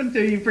kind of given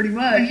to you pretty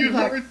much.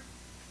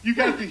 You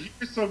got to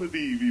hear some of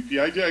the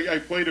EVP. I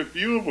played a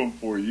few of them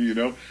for you, you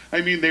know.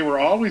 I mean, they were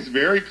always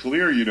very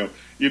clear, you know.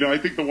 You know, I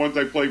think the ones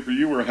I played for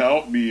you were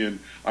Help Me and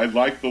I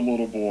Like the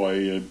Little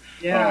Boy and,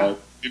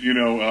 you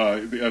know,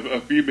 a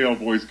female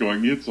voice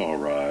going, It's all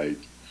right.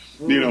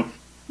 Ooh.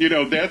 You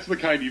know, that's the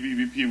kind of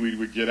EVP we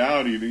would get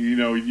out. You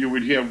know, you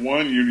would have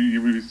one, you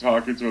would be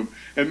talking to him,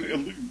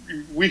 and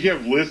we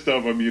have lists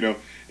of them, you know,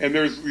 and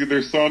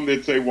there's some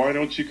that say, why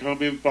don't you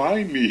come and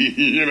find me,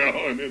 you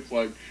know, and it's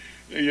like,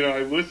 you know,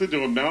 I listen to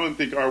them now and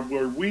think,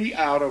 were we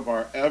out of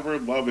our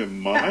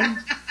ever-loving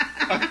minds?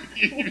 I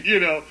mean,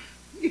 you know,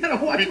 you gotta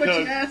watch what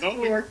you ask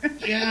for.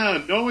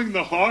 Yeah, knowing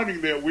the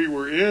haunting that we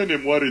were in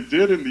and what it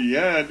did in the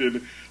end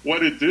and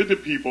what it did to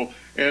people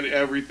and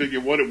everything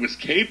and what it was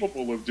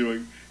capable of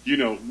doing, you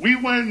know, we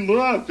went and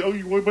looked. Oh,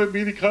 you want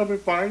me to come and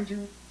find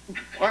you?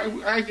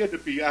 I had to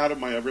be out of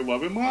my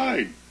ever-loving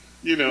mind.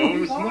 You know, it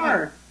was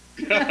not.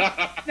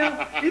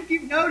 Now, if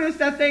you've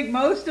noticed, I think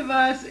most of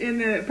us in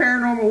the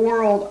paranormal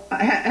world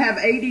have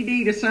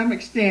ADD to some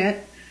extent,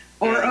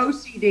 or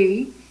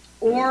OCD,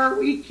 or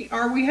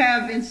we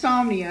have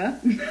insomnia,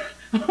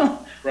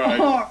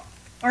 right.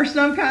 or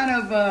some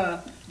kind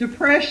of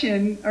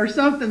depression or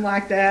something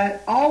like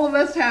that. All of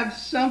us have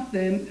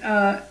something,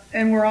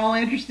 and we're all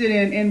interested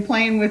in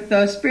playing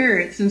with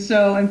spirits,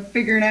 and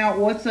figuring out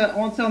what's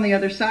on the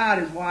other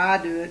side is why I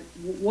do it.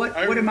 What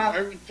am I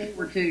looking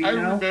forward to? I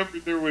remember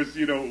there was,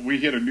 you know,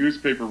 we had a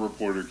newspaper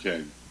reporter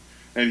came,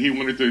 and he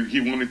wanted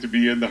to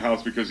be in the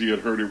house because he had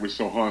heard it was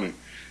so haunted.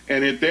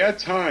 And at that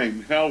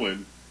time,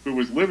 Helen, who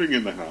was living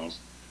in the house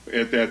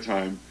at that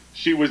time,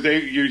 she would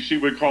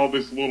call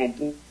this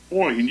little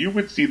boy, and you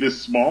would see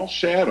this small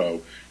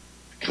shadow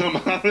come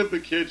out of the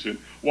kitchen,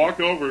 walk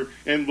over,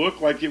 and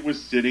look like it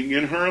was sitting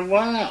in her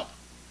lap.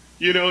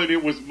 You know, and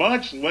it was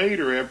much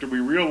later after we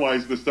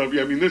realized the stuff.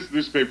 I mean, this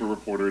newspaper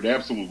reporter had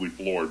absolutely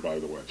floored, by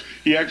the way.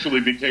 He actually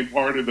became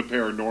part of the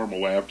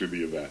paranormal after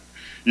the event.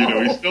 You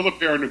know, he's still a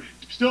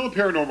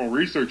paranormal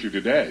researcher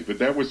today, but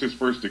that was his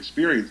first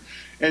experience.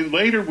 And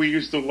later we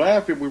used to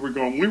laugh and we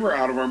were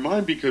out of our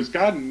mind because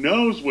God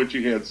knows what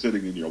you had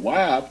sitting in your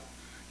lap.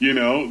 You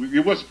know,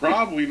 it was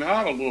probably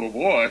not a little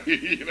boy,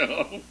 you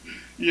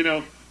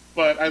know,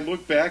 but I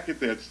look back at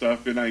that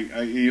stuff and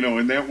I you know,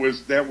 and that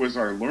was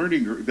our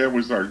learning, that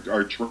was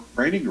our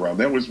training ground.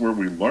 That was where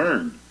we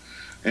learned.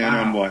 And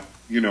wow. I'm like,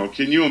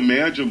 can you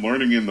imagine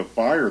learning in the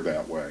fire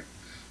that way?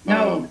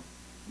 No.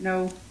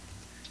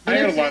 I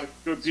had a lot of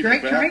good people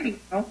great backing.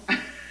 training.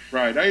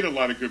 Right, I had a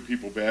lot of good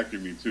people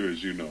backing me too,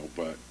 as you know.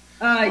 But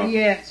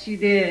yes, you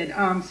did.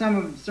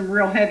 Some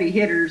real heavy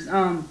hitters.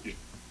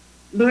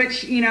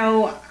 Which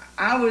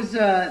I was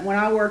when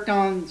I worked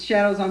on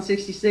Shadows on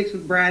 66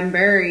 with Brad and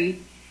Barry,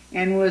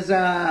 and was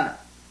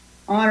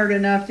honored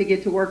enough to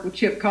get to work with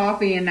Chip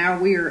Coffey, and now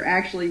we are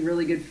actually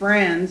really good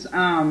friends.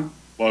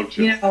 Love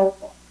Chip.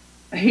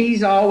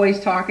 He's always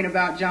talking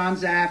about John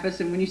Zaffis,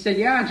 and when you said,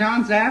 yeah,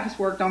 John Zaffis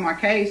worked on my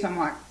case, I'm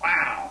like,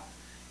 wow.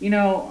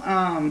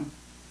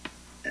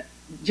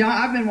 John,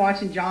 I've been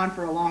watching John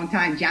for a long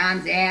time.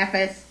 John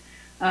Zaffis.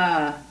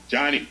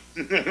 Johnny.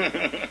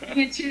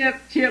 And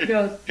Chip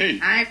goes,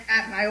 hey. I've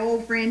got my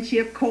old friend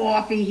Chip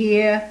Coffey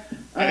here.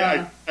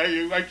 I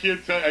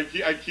can't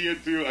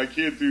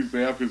do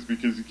Zaffis,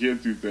 because you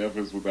can't do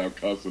Zaffis without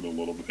cussing a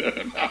little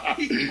bit.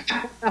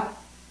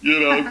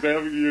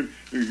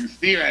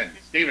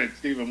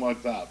 Steven,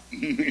 what's up?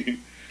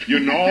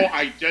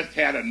 I just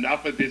had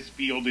enough of this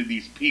field and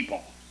these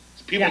people.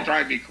 People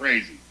drive me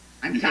crazy.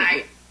 I'm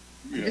tired.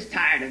 I'm just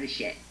tired of the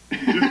shit.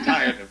 Just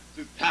tired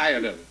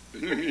of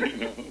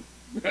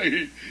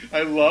it.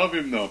 I love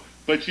him though.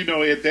 But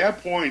at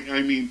that point,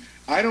 I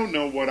don't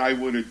know what I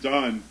would have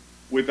done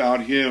without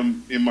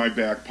him in my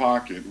back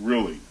pocket,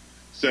 really.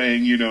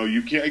 Saying,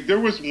 you can't. There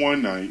was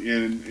one night,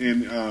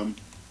 and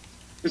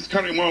it's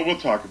kind of, we'll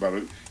talk about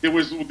it. There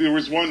was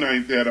one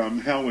night that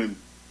Helen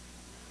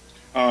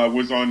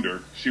was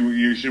under.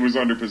 She was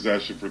under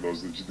possession, for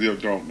those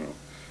that don't know.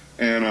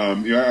 And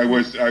I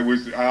was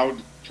out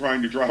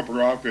trying to drop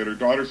her off at her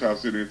daughter's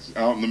house, and it's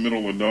out in the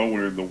middle of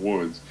nowhere in the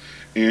woods.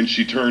 And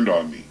she turned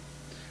on me,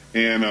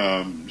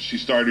 and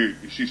she got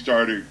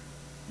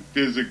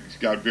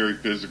very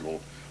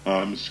physical,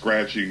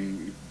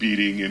 scratching,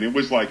 beating, and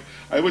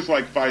I was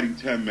like fighting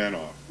 10 men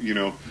off.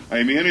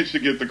 I managed to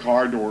get the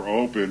car door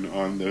open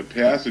on the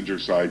passenger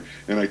side,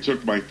 and I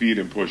took my feet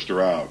and pushed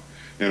her out,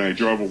 and I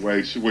drove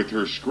away with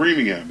her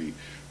screaming at me.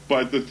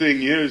 But the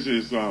thing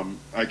is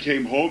I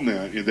came home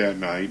that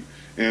night,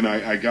 and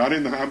I got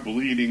in I'm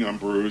bleeding, I'm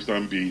bruised,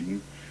 I'm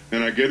beaten.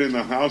 And I get in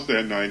the house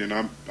that night, and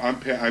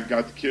I've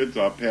got the kids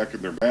up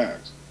packing their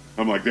bags.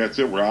 I'm like, that's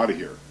it, we're out of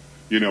here.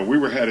 We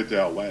were headed to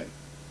L.A.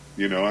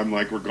 I'm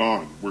like, we're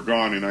gone.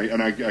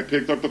 And I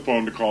picked up the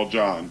phone to call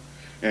John,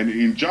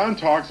 and John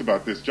talks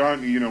about this.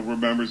 John,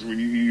 remembers when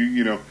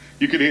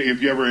you can,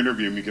 if you ever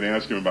interview him, you can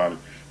ask him about it.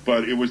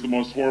 But it was the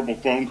most horrible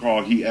phone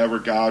call he ever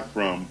got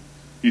from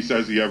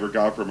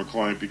a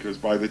client, because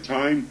by the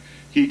time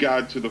he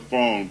got to the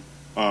phone,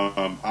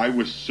 I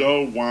was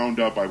so wound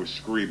up, I was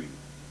screaming.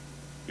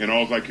 And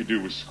all I could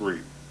do was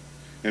scream.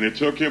 And it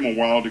took him a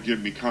while to get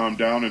me calmed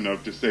down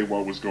enough to say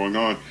what was going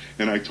on.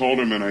 And I told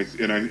him, I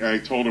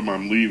told him,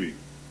 I'm leaving,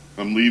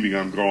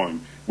 I'm going.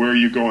 Where are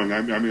you going?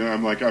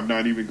 I'm like, I'm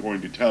not even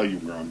going to tell you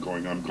where I'm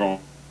going.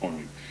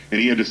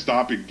 And he had to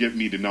stop and get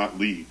me to not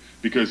leave,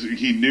 because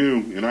he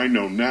knew, and I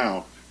know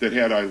now, that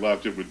had I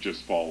left, it would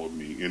just follow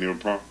me, and it would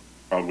probably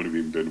would have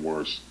even been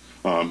worse.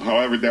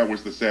 However, that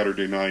was the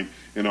Saturday night,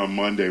 and on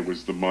Monday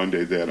was the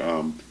Monday that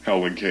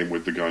Helen came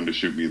with the gun to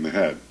shoot me in the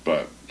head.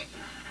 But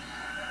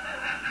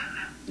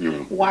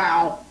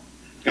wow.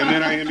 And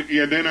then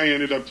I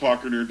ended up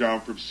talking her down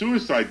from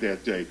suicide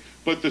that day.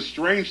 But the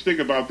strange thing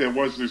about that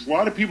was, there's a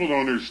lot of people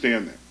don't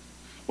understand that.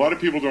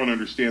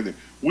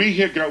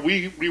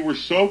 We were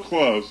so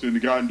close and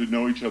had gotten to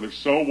know each other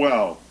so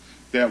well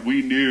that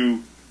we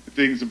knew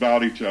things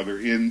about each other.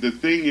 And the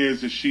thing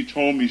is she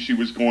told me she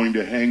was going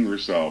to hang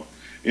herself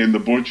in the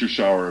butcher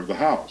shower of the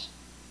house.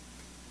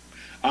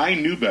 I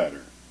knew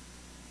better,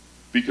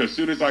 because as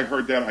soon as I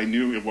heard that, I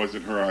knew it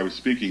wasn't her I was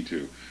speaking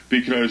to,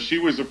 because she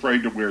was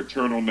afraid to wear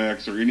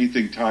turtlenecks or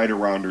anything tied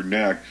around her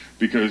neck,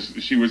 because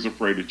she was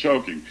afraid of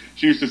choking.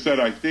 She used to say,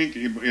 I think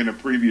in a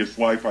previous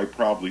life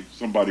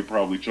somebody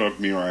probably choked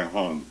me, or I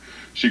hung.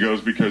 She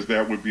goes, because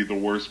that would be the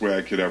worst way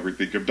I could ever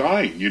think of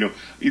dying.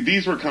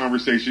 These were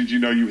conversations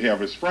you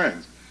have as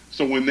friends.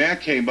 So when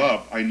that came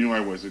up, I knew I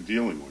wasn't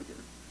dealing with her.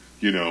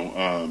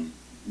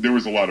 There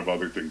was a lot of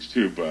other things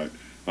too, but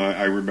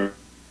I remember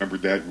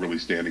that really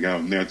standing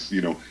out. And that's,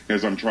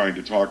 as I'm trying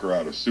to talk her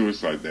out of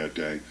suicide that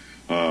day,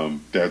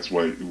 that's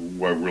what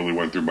really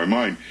went through my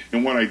mind.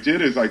 And what I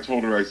did is I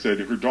told her, I said,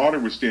 her daughter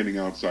was standing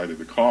outside of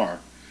the car,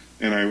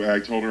 and I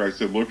told her, I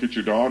said, look at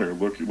your daughter,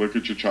 look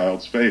at your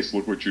child's face,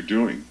 look what you're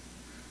doing.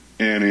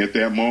 And at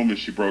that moment,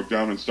 she broke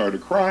down and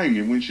started crying.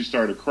 And when she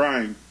started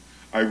crying,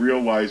 I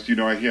realized,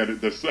 I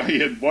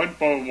had one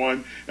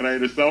phone, and I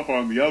had a cell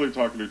phone the other,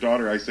 talking to her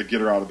daughter. I said,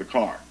 get her out of the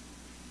car.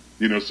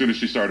 As soon as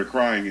she started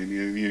crying,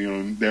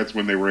 and that's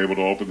when they were able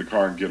to open the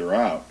car and get her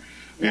out,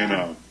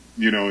 and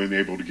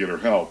able to get her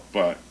help.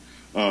 But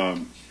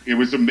it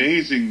was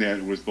amazing that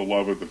it was the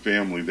love of the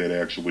family that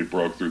actually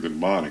broke through the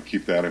demonic.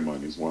 Keep that in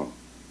mind as well.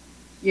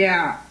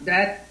 Yeah,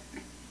 that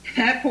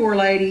poor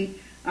lady.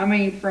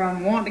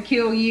 From wanting to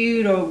kill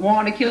you to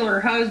wanting to kill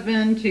her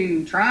husband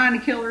to trying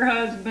to kill her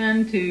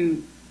husband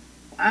to,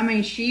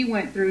 she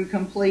went through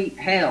complete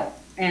hell.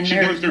 And she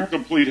went through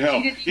complete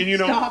hell. She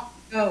didn't stop.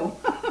 Go.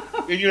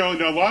 And,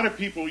 and a lot of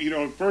people,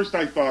 at first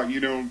I thought,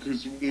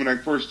 because when I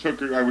first took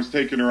her, I was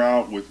taking her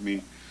out with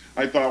me,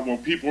 I thought, well,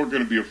 people are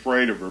going to be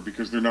afraid of her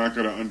because they're not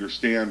going to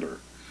understand her.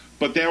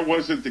 But that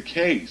wasn't the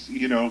case,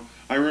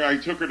 I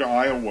took her to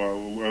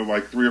Iowa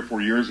like 3 or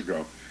 4 years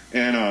ago,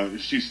 and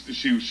she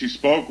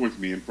spoke with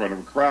me in front of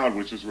a crowd,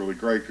 which was really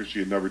great because she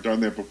had never done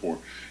that before.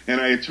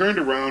 And I had turned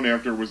around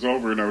after it was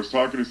over, and I was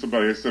talking to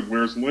somebody. I said,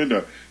 "Where's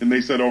Linda?" And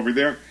they said, "Over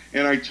there."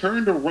 And I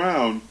turned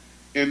around,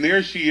 and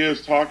there she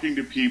is talking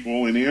to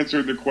people and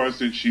answering the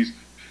questions.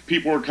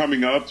 People are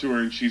coming up to her,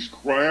 and she's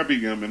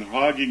grabbing them and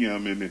hugging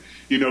them, and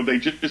they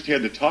just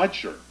had to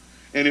touch her.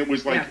 And it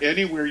was like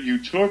anywhere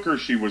you took her,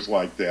 she was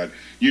like that.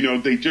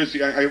 They just.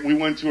 We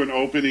went to an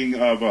opening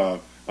of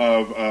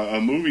a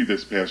movie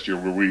this past year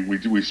where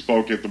we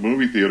spoke at the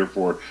movie theater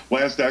for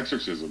Last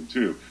Exorcism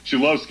too. She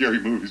loves scary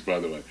movies, by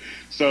the way.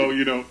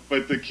 So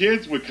but the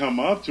kids would come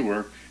up to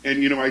her,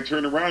 and I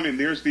turn around and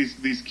there's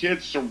these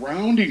kids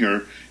surrounding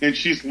her, and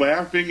she's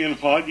laughing and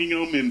hugging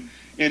them,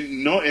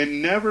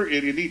 and never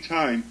at any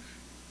time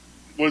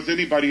was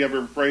anybody ever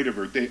afraid of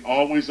her. They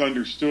always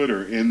understood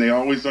her, and they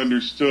always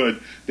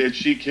understood that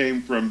she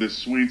came from this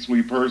sweet,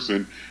 sweet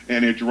person,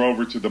 and it drove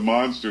her to the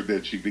monster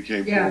that she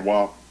became for a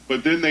while.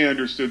 But then they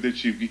understood that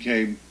she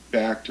became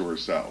back to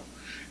herself,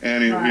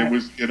 and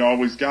it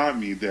always got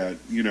me that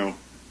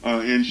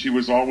and she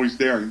was always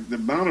there. The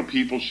amount of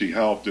people she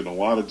helped in a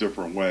lot of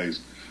different ways.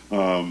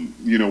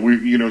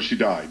 She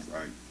died,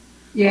 right?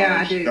 Yeah,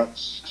 I do.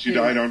 She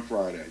died on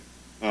Friday,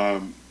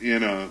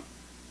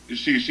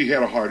 she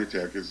had a heart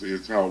attack.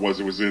 Is how it was.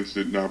 It was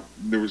instant.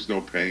 There was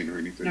no pain or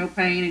anything. No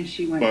pain, and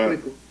she went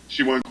quickly.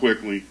 She went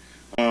quickly.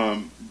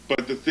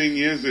 But the thing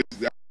is I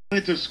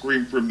wanted to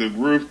scream from the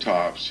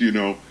rooftops. You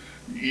don't.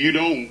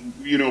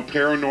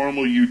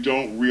 Paranormal. You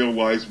don't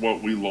realize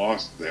what we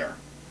lost there.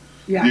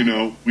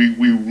 Yeah.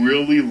 We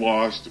really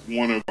lost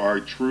one of our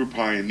true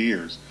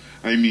pioneers.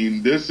 I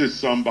mean, this is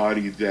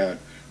somebody that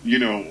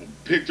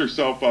picked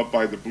herself up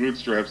by the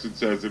bootstraps and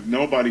says, if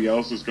nobody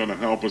else is going to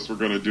help us, we're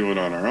going to do it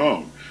on our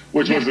own,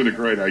 which wasn't a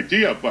great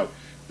idea. But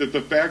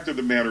the fact of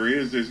the matter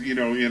is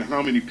in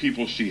how many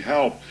people she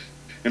helped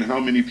and how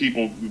many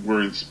people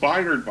were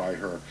inspired by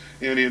her.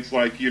 And it's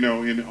like,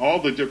 in all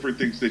the different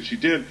things that she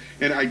did.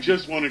 And I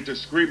just wanted to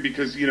scream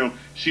because,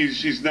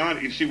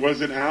 she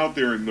wasn't out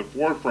there in the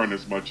forefront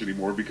as much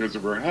anymore because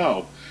of her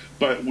health.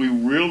 But we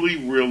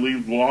really,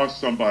 really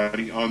lost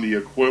somebody on the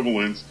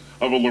equivalence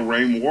of a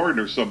Lorraine Warren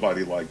or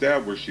somebody like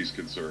that where she's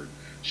concerned.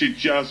 She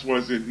just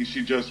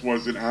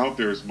wasn't out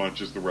there as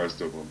much as the rest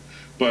of them.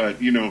 But,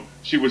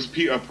 she was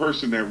a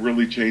person that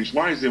really changed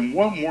lives. And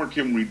what more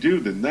can we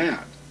do than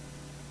that?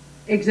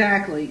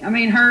 Exactly. I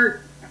mean, her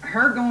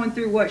going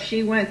through what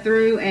she went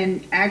through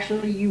and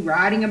actually you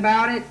writing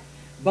about it,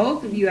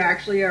 both of you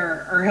actually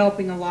are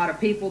helping a lot of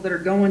people that are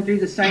going through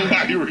the same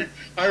thing.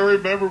 I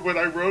remember when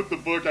I wrote the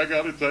book, I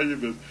got to tell you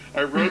this.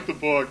 I wrote the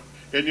book,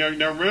 and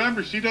now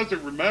remember, she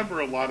doesn't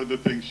remember a lot of the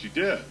things she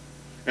did.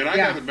 And I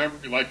got a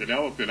memory like an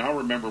elephant. I'll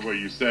remember what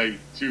you say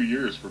 2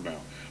 years from now.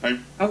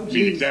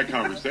 Meaning that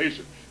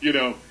conversation,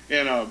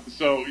 And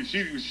so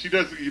she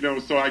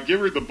doesn't, so I give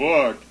her the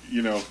book,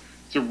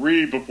 to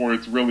read before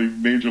it's really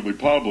majorly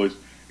published.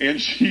 And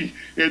she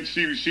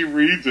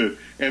reads it,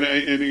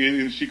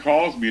 and she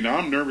calls me, and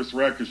I'm nervous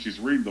wreck because she's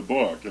reading the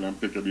book, and I'm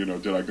thinking,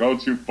 did I go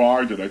too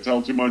far? Did I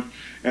tell too much?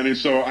 And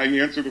so I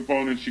answer the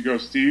phone, and she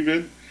goes,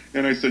 "Steven?"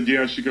 And I said,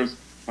 "Yeah." She goes,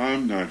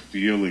 "I'm not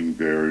feeling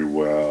very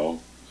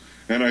well."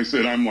 And I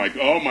said, I'm like,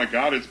 oh my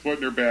God, it's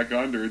putting her back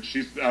under. And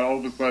all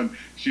of a sudden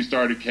she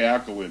started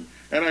cackling,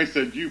 and I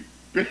said, "You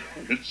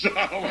bitch!"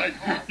 I'm like,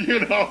 I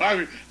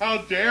mean, how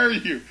dare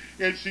you?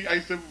 And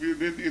I said,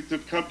 to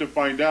come to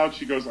find out,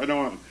 she goes,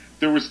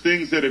 there was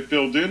things that it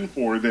filled in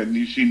for that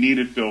she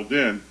needed filled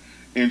in,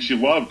 and she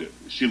loved it.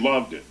 She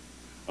loved it.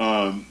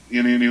 And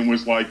it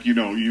was like, you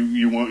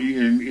want,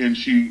 and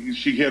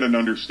she had an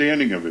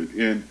understanding of it,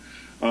 and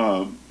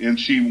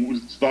she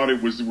thought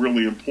it was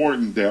really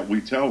important that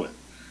we tell it.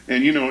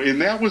 And,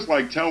 and that was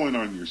like telling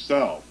on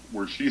yourself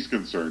where she's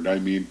concerned. I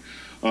mean,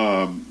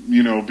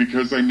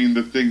 because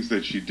the things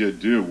that she did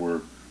do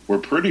were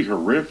pretty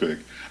horrific.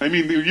 I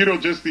mean,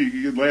 just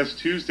the last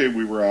Tuesday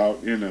we were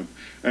out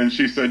and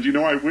she said,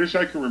 I wish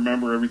I could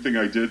remember everything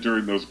I did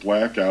during those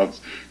blackouts.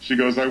 She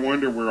goes, "I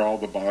wonder where all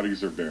the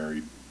bodies are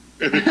buried."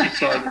 And then she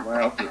started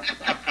laughing.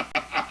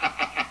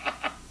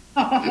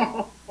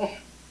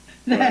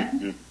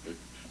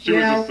 She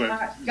was just saying,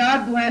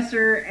 God bless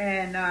her,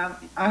 and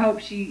I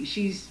hope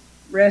she's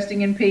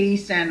resting in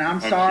peace, and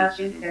I'm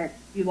sorry that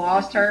you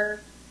lost her.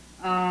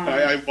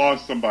 I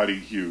lost somebody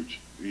huge.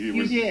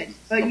 You did,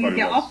 but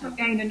you also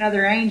gained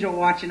another angel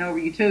watching over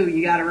you too.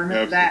 You got to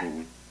remember that.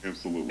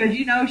 Absolutely.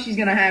 Because she's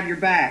going to have your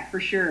back for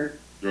sure.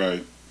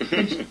 Right.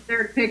 And she's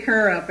there to pick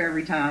her up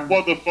every time.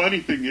 Well, the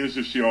funny thing is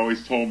she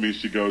always told me,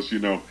 she goes,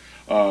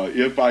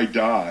 if I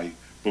die,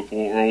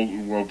 before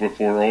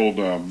old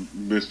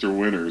Mr.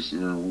 Winters,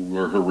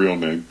 or her real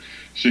name.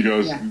 She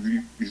goes,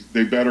 Yeah.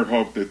 they better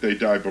hope that they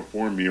die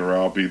before me, or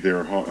I'll be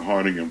there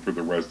haunting them for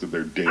the rest of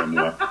their damn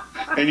life.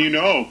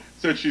 And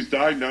since she's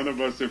died, none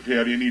of us have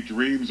had any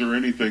dreams or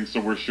anything, so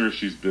we're sure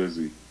she's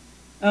busy.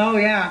 Oh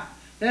yeah,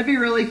 that'd be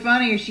really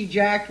funny if she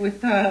jacked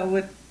with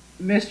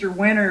Mr.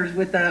 Winters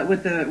with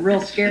the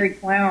real scary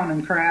clown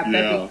and crap.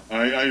 Yeah,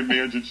 I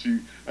imagine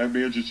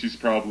she's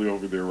probably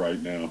over there right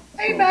now.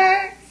 Hey,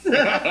 Max.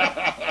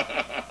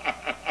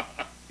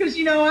 Because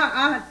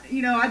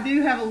I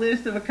do have a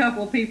list of a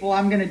couple of people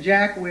I'm going to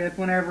jack with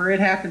whenever it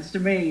happens to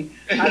me.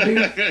 I do.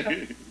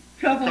 A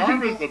couple of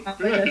Karma's people a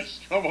bitch.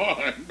 Come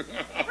on.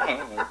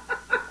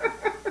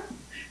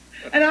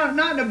 And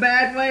not in a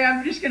bad way.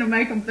 I'm just going to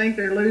make them think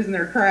they're losing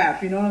their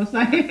crap. You know what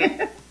I'm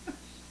saying?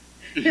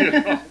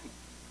 Yeah.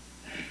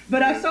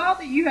 But I saw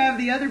that you have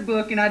the other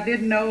book, and I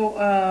didn't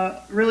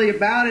know really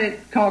about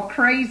it, called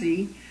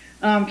Crazy.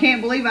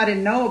 Can't believe I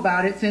didn't know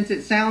about it, since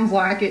it sounds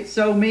like it's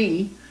so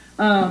me.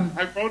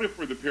 I wrote it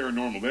for the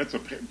paranormal.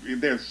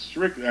 That's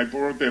strictly. I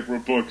wrote that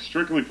book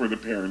strictly for the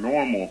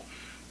paranormal,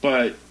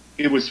 but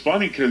it was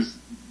funny because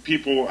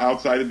people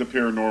outside of the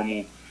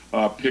paranormal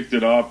picked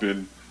it up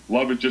and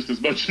love it just as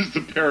much as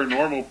the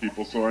paranormal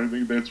people. So I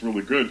think that's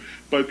really good.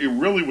 But it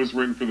really was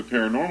written for the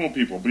paranormal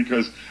people,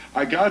 because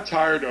I got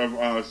tired of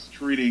us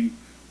treating.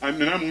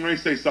 When I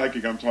say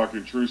psychic, I'm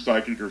talking true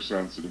psychic or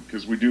sensitive,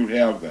 because we do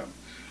have them.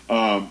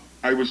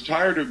 I was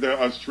tired of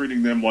us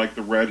treating them like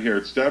the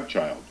red-haired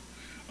stepchild.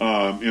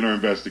 In our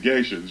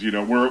investigations,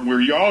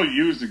 we're all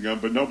using them,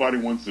 but nobody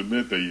wants to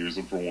admit they use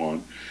them, for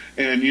one.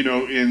 And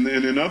and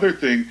another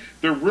thing,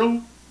 there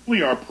really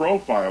are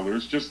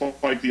profilers, just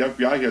like the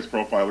FBI has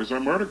profilers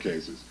on murder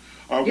cases.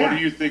 What do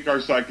you think our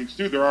psychics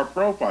do? There are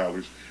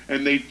profilers,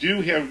 and they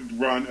do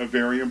run a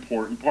very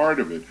important part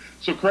of it.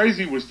 So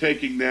Crazy was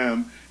taking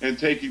them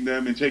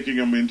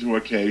into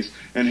a case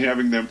and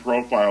having them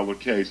profile a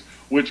case,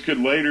 which could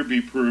later be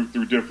proved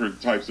through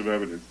different types of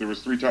evidence. There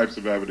was 3 types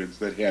of evidence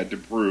that had to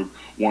prove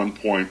one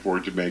point for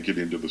it to make it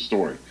into the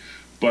story.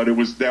 But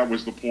that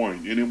was the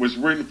point. And it was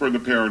written for the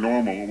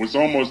paranormal. It was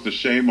almost a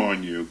shame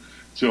on you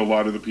to a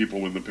lot of the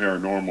people in the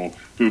paranormal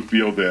who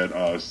feel that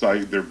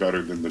they're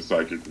better than the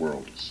psychic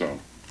world. So,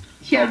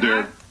 yeah,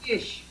 I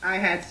wish I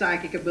had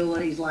psychic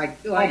abilities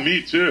like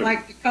me too,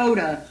 like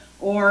Dakota,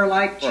 or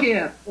like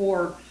Chip,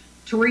 or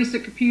Teresa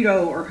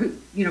Caputo, or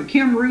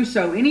Kim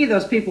Russo. Any of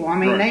those people. I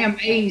mean, they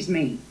amaze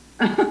me.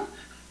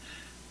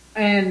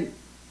 And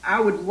I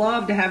would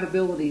love to have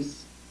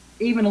abilities,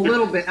 even a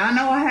little bit.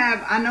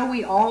 I know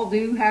we all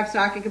do have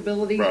psychic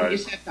abilities. Right. We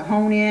just have to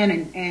hone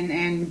in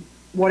and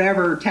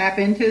whatever, tap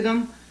into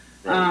them.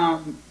 Right.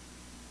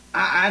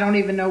 I don't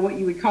even know what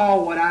you would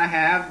call what I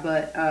have,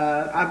 but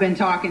I've been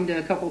talking to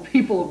a couple of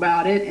people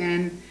about it,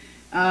 and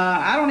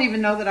I don't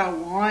even know that I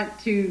want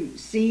to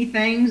see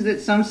things that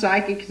some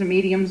psychics and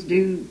mediums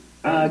do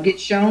get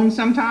shown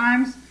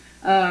sometimes.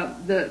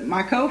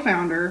 My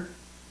co-founder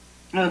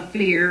of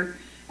Fear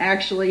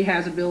actually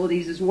has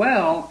abilities as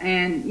well,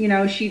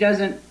 and she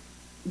doesn't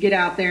get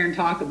out there and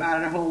talk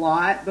about it a whole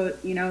lot, but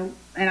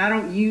and I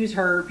don't use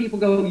her. People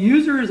go,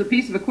 use her as a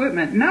piece of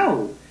equipment.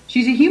 No,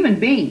 she's a human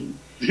being.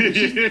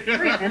 She's a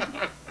friend,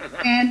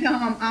 and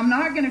I'm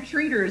not going to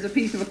treat her as a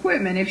piece of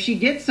equipment. If she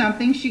gets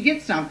something, she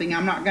gets something.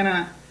 I'm not going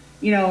to,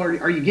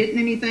 are you getting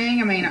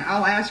anything? I mean,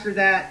 I'll ask her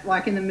that,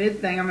 like in the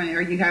mid thing. I mean,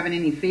 are you having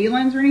any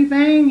feelings or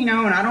anything? And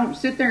I don't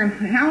sit there and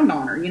hound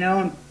on her.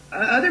 And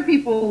other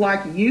people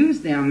use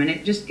them, and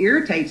it just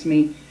irritates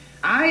me.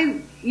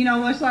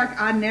 It's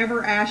like I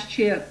never asked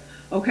Chip,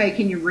 okay,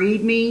 can you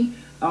read me,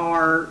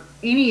 or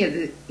any of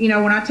the,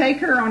 when I take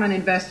her on an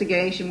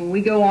investigation, when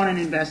we go on an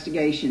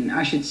investigation,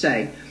 I should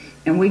say,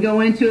 and we go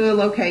into a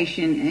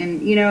location,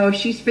 and, if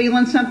she's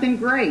feeling something,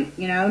 great.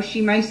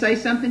 She may say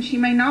something, she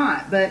may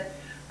not, but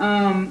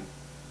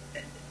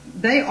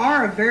they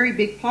are a very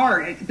big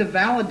part. The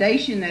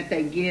validation that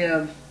they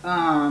give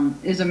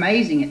is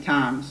amazing at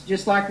times.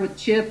 Just like with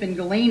Chip and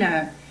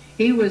Galena,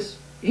 we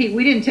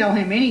didn't tell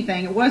him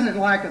anything. It wasn't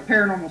like a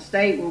Paranormal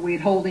State where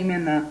we'd hold him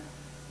in the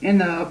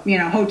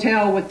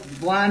hotel with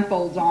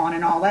blindfolds on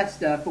and all that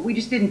stuff, but we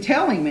just didn't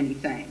tell him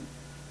anything.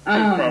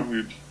 I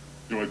probably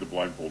enjoyed the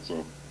blindfolds,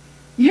 so.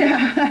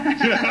 Yeah.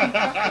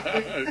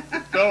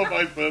 Tell him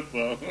I said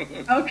so.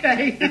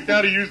 Okay. He's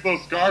got to use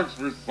those scarves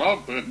for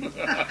something.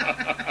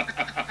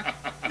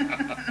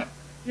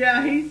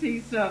 Yeah,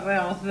 he's something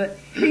else, but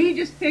he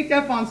just picked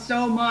up on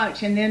so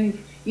much, and then,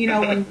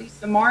 when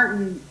Lisa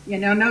Martin,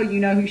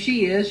 know who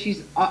she is.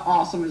 She's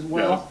awesome as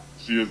well.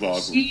 Yes. She is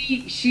awesome.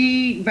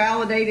 She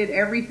validated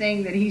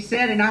everything that he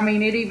said, and I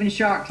mean, it even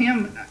shocked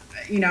him,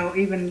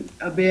 even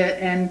a bit.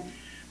 And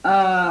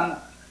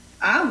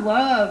I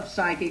love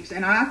psychics,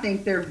 and I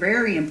think they're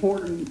very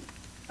important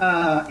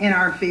in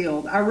our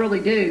field. I really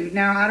do.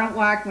 Now, I don't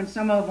like when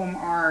some of them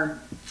are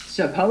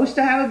supposed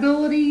to have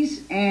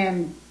abilities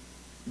and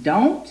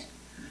don't,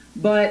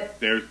 but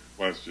there's a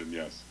question.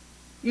 Yes.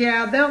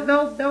 Yeah,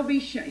 they'll be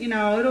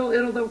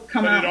it'll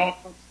come out.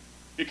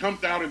 It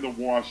comes out in the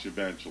wash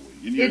eventually.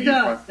 It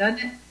does,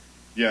 doesn't it?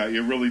 Yeah,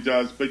 it really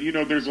does. But,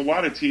 there's a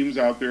lot of teams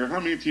out there. How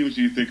many teams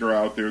do you think are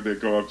out there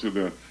that go up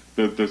to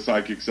the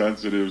psychic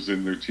sensitives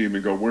in their team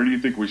and go, where do you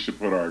think we should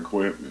put our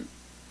equipment?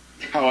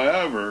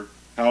 However,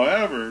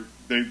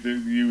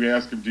 you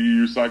ask them, do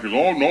you use psychics?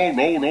 Oh,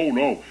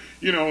 no.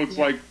 It's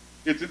like,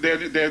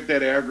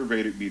 that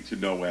aggravated me to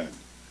no end.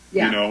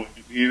 Yeah.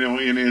 And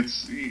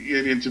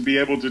and to be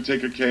able to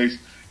take a case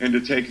and to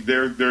take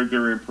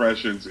their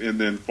impressions and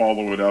then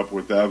follow it up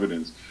with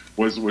evidence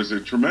was a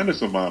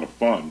tremendous amount of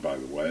fun, by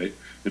the way,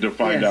 and to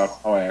find out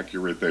how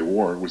accurate they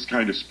were. It was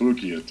kind of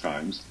spooky at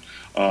times.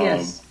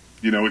 Yes.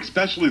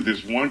 Especially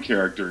this one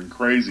character in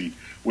Crazy,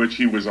 which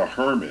he was a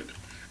hermit,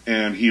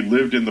 and he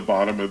lived in the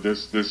bottom of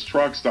this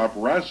truck stop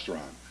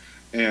restaurant.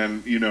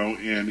 And,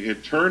 and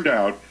it turned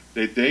out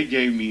that they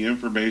gave me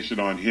information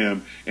on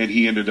him, and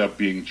he ended up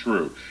being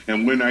true.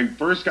 And when I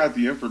first got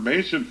the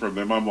information from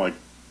them, I'm like,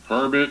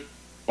 hermit,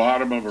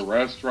 bottom of a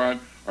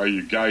restaurant? Are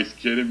you guys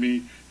kidding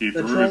me? He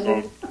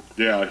threw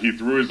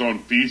his own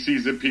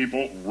feces at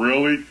people?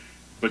 Really?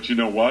 But you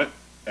know what?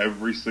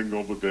 Every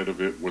single bit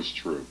of it was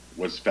true,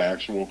 was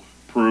factual,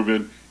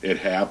 proven, it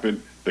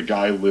happened. The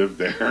guy lived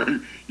there,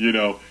 and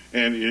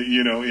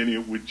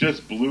it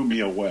just blew me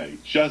away.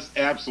 Just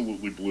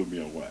absolutely blew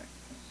me away.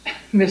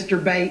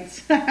 Mr.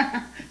 Bates.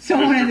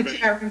 Someone in the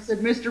chat room said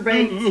Mr.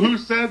 Bates. Who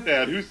said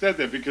that? Who said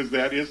that? Because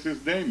that is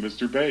his name,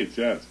 Mr. Bates,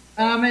 yes.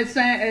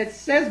 It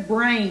says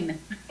Brain.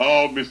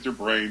 Oh, Mr.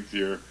 Brain's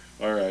here.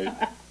 All right.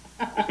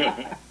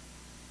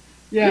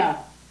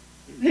 Yeah.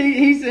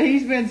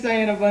 He's been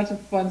saying a bunch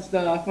of fun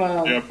stuff.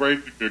 Yeah,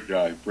 Brain's a good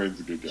guy.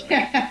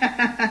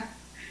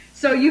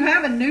 So you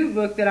have a new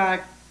book that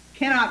I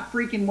cannot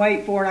freaking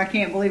wait for, and I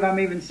can't believe I'm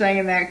even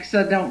saying that because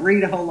I don't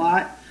read a whole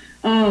lot.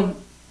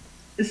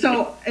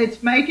 So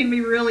it's making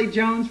me really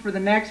Jones for the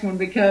next one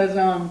because,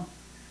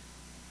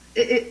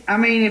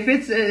 if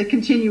it's a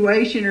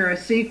continuation or a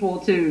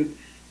sequel to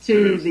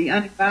the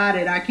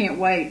Uninvited, I can't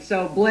wait.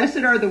 So Blessed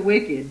Are the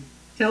Wicked.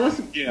 Tell us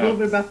a little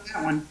bit about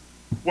that one.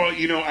 Well,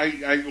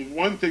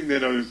 one thing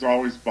that has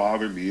always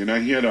bothered me, and I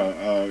had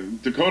a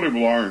Dakota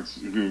Lawrence,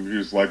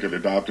 who's like an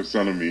adoptive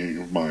son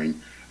of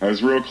mine. I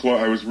was real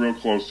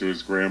close to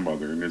his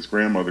grandmother, and his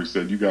grandmother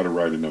said, "You got to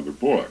write another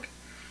book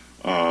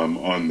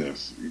on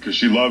this," because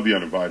she loved the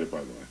Uninvited,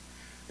 by the way.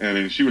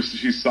 And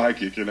she's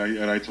psychic, and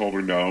I told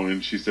her no,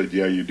 and she said,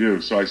 "Yeah, you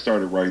do." So I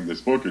started writing this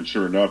book, and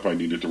sure enough, I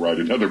needed to write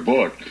another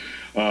book.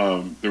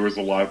 There was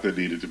a lot that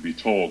needed to be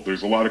told.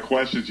 There's a lot of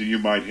questions that you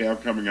might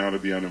have coming out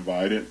of the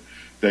Uninvited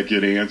that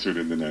get answered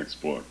in the next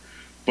book.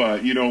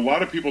 But, a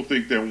lot of people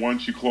think that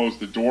once you close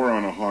the door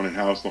on a haunted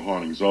house, the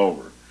haunting's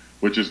over,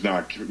 which is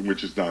not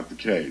the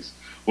case.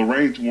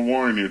 Lorraine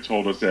Warren had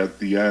told us at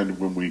the end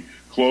when we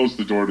closed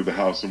the door to the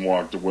house and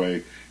walked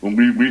away, when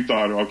we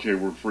thought, okay,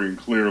 we're free and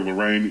clear,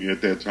 Lorraine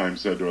at that time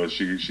said to us,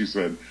 she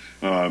said,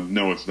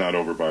 no, it's not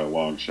over by a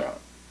long shot.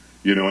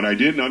 And I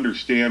didn't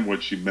understand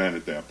what she meant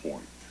at that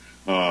point.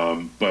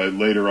 But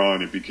later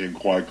on, it became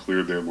quite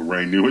clear that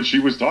Lorraine knew what she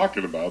was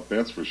talking about,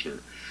 that's for sure.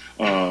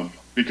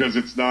 Because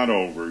it's not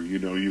over,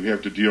 you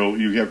have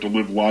to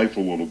live life a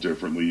little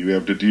differently. You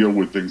have to deal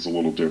with things a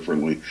little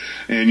differently.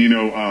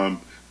 And,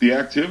 the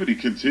activity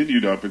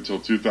continued up until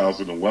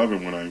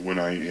 2011 when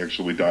I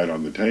actually died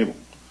on the table.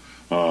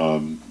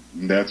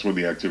 That's when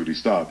the activity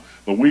stopped.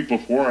 A week or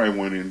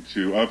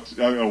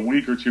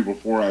two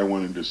before I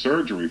went into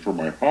surgery for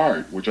my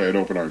heart, which I had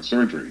open heart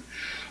surgery,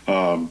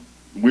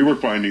 we were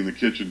finding the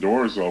kitchen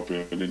doors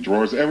open and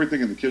drawers,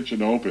 everything in the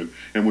kitchen open,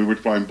 and we would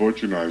find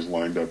butcher knives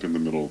lined up in the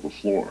middle of the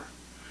floor.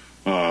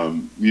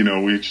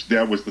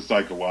 That was the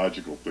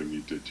psychological thing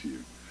it did to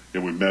you. It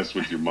would mess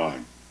with your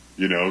mind.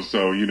 Can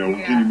you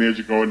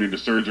imagine going into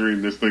surgery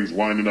and this thing's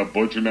lining up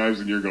butcher knives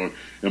and you're going,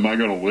 am I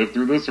going to live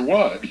through this or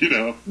what?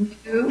 That's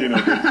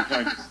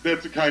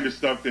the kind of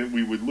stuff that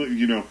we would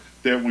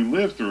that we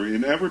live through.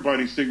 And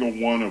every single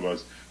one of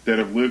us that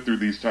have lived through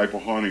these type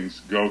of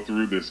hauntings go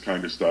through this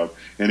kind of stuff,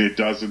 and it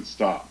doesn't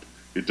stop.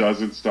 It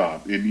doesn't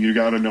stop. And you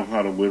got to know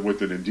how to live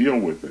with it and deal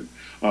with it.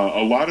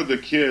 A lot of the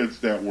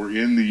kids that were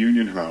in the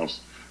Union House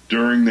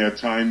during that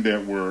time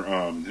that were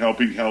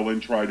helping Helen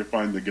try to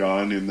find the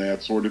gun and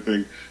that sort of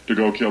thing to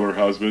go kill her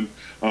husband,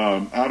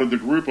 out of the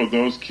group of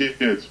those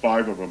kids,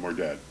 5 of them are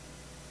dead.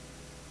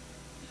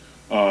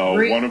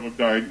 One of them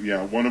died.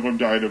 Yeah, one of them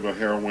died of a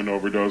heroin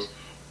overdose.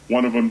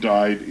 One of them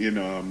died in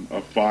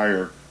a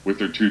fire with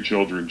their 2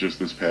 children just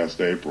this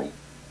past April.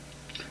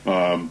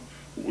 One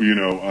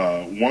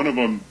of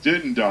them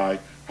didn't die.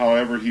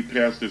 However, he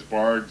passed his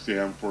bar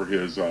exam for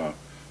his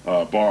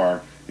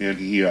bar, and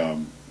he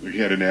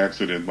had an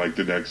accident like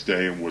the next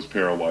day and was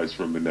paralyzed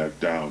from the neck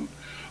down.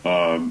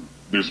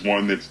 There's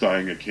one that's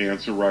dying of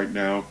cancer right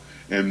now,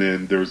 and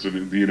then there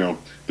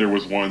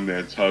was one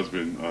that's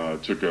husband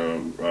took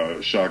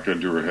a shotgun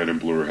to her head and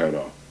blew her head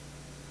off.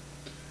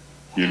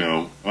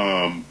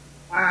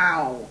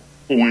 Wow.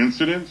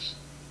 Coincidence?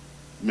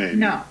 Maybe.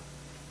 No.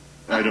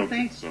 I don't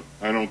think so.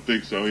 I don't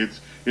think so.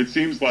 It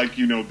seems like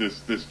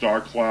this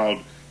dark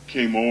cloud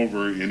came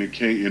over and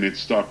it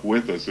stuck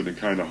with us and it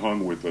kind of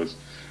hung with us.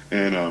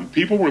 And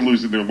people were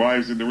losing their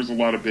lives, and there was a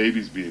lot of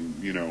babies being,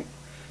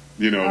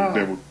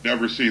 that were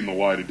never seeing the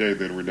light of day,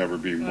 that were never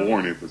being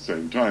born at the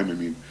same time. I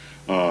mean,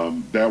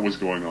 that was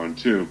going on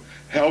too.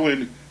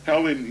 Helen,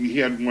 he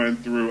had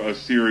went through a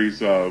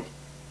series of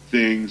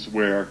things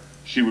where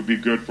she would be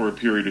good for a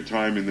period of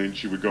time, and then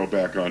she would go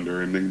back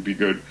under, and then be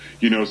good.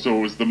 So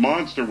it was, the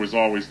monster was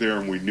always there,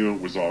 and we knew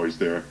it was always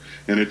there,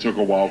 and it took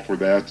a while for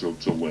that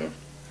to lift.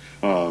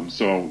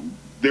 So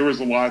there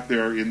was a lot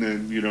there, and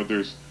then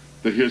there's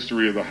the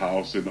history of the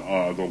house and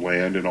the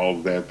land and all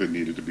of that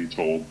needed to be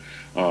told.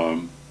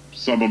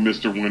 Some of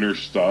Mr. Winter's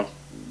stuff,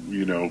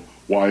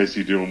 why is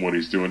he doing what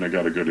he's doing? I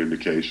got a good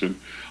indication.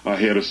 I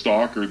had a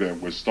stalker that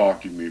was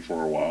stalking me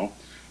for a while.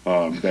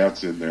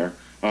 That's in there.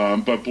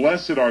 But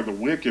Blessed Are the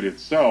Wicked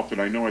itself,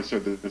 and I know I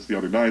said this the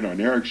other night on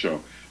Eric's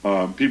show,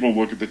 people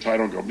look at the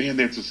title and go, man,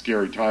 that's a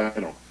scary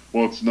title.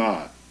 Well, it's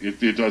not.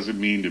 It doesn't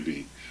mean to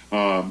be.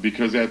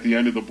 Because at the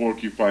end of the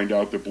book, you find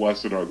out that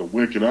blessed are the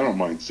wicked. I don't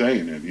mind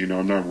saying it.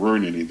 I'm not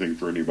ruining anything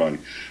for anybody.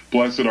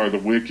 Blessed are the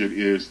wicked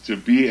is to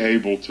be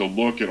able to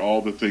look at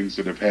all the things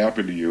that have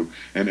happened to you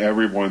and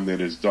everyone that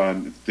has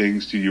done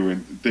things to you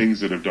and things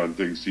that have done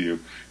things to you.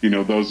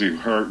 Those who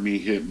hurt me,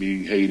 hit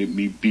me, hated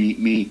me, beat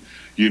me,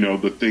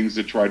 the things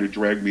that try to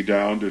drag me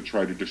down, to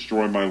try to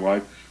destroy my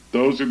life.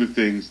 Those are the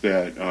things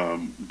that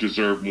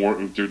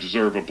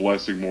deserve a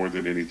blessing more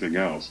than anything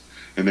else.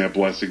 And that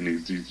blessing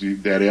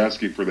that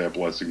asking for that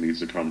blessing needs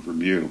to come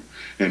from you.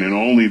 And in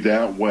only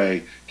that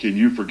way can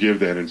you forgive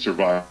that and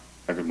survive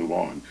and move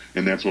on.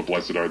 And that's what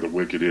Blessed Are the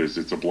Wicked is.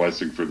 It's a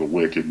blessing for the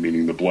wicked,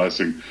 meaning the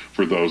blessing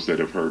for those that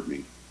have hurt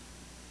me.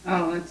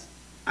 Oh,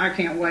 I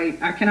can't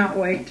wait. I cannot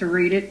wait to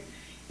read it.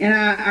 And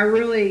I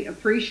really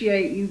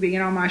appreciate you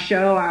being on my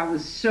show. I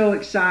was so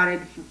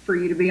excited for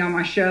you to be on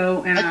my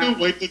show. And I can't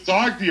wait to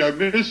talk to you. I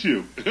miss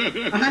you.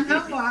 I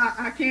know.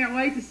 I can't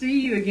wait to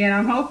see you again.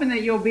 I'm hoping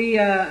that you'll be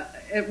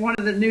at one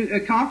of the new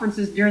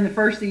conferences during the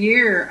first of the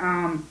year.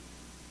 I'm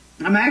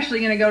actually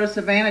going to go to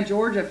Savannah,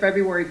 Georgia,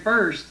 February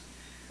 1st.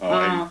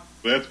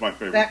 That's my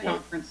favorite that place.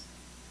 Conference.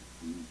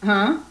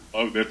 Huh?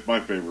 Oh, that's my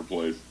favorite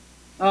place.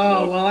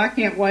 Oh, well, I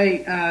can't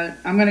wait.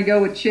 I'm going to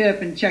go with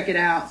Chip and check it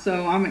out,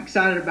 so I'm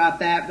excited about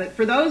that. But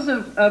for those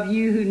of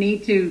you who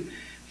need to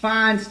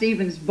find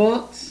Steven's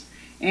books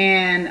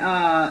and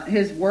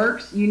his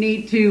works, you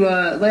need to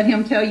let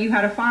him tell you how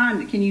to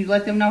find. Can you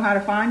let them know how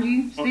to find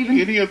you, Steven?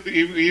 Any of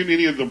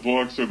the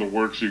books or the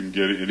works you can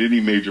get at any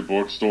major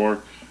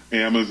bookstore,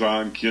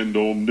 Amazon,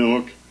 Kindle,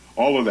 Nook,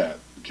 all of that.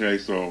 Okay,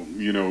 so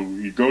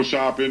you go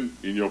shopping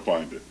and you'll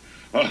find it.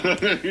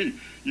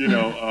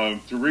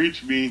 To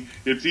reach me,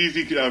 it's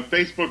easy.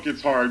 Facebook,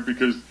 it's hard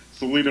because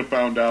Selena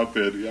found out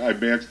that I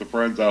maxed the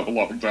friends out a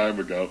long time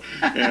ago,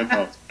 and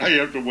I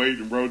have to wait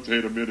and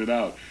rotate them in and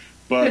out.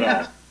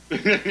 But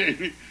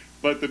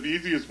but the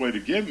easiest way to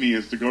get me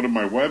is to go to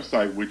my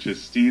website, which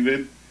is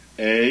Steven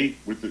A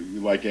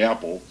like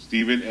Apple,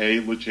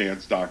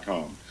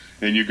 StevenALachance.com.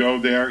 And you go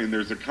there, and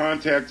there's a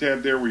contact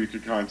tab there where you can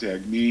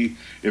contact me.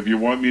 If you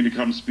want me to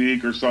come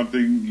speak or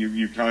something,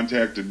 you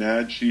contact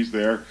Annette. She's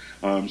there.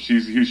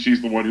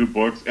 She's the one who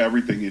books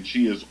everything, and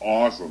she is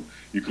awesome.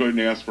 You couldn't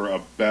ask for a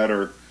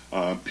better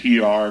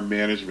PR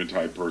management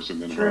type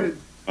person than her.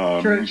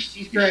 True.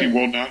 She's great.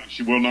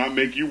 She will not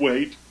make you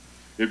wait.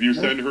 If you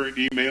send her an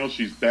email,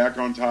 she's back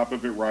on top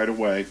of it right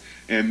away.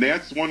 And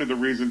that's one of the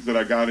reasons that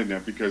I got in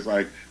that, because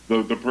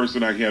the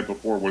person I had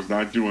before was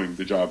not doing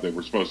the job they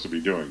were supposed to be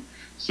doing.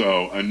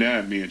 So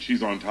Annette,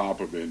 she's on top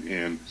of it,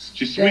 and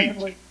she's sweet.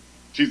 Definitely.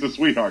 She's a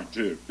sweetheart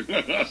too. She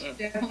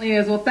definitely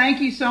is. Well,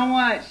 thank you so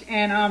much,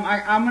 and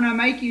I'm going to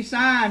make you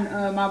sign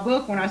my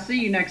book when I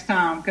see you next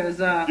time, because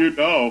I'll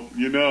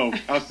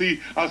see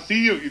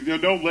you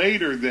no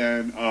later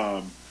than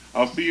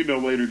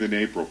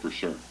April for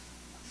sure.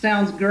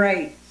 Sounds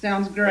great.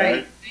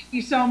 Right. Thank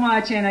you so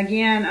much, and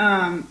again,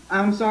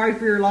 I'm sorry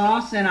for your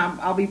loss, and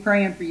I'll be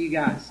praying for you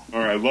guys.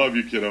 All right, love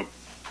you, kiddo.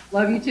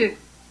 Love you too.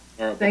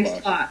 All right, thanks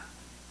bye-bye. a lot.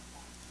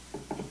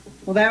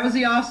 Well, that was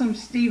the awesome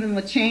Steven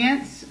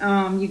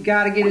LaChance. You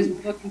got to get his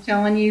book. I'm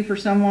telling you, for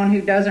someone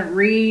who doesn't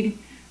read,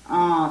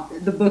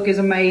 the book is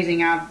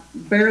amazing. I've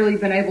barely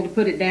been able to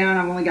put it down.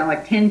 I've only got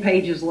like 10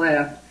 pages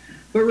left.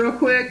 But real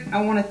quick,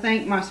 I want to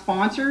thank my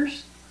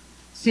sponsors,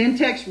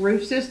 Syntex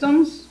Roof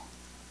Systems.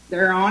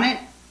 They're on it.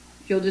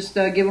 If you'll just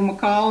give them a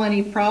call,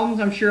 any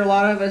problems, I'm sure a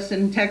lot of us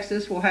in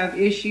Texas will have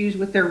issues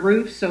with their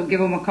roofs, so give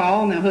them a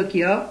call and they'll hook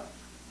you up.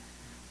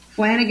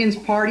 Flanagan's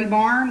Party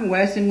Barn,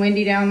 Wes and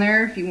Wendy down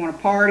there. If you want a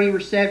party,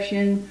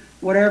 reception,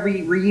 whatever,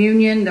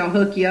 reunion, they'll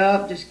hook you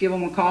up. Just give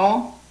them a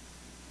call.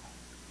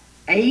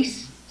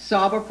 Ace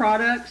Saba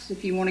Products,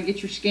 if you want to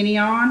get your skinny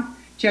on,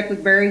 check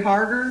with Barry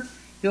Harger.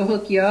 He'll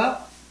hook you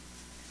up.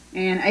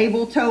 And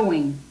Able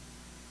Towing.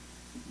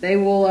 They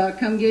will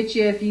come get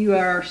you if you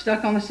are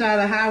stuck on the side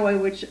of the highway,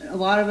 which a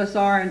lot of us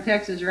are in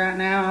Texas right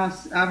now.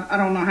 I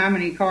don't know how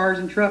many cars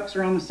and trucks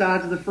are on the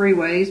sides of the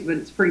freeways, but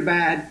it's pretty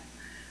bad.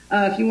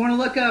 If you want to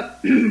look up,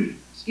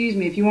 if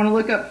you want to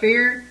look up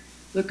Fear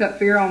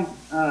on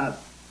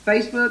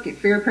Facebook at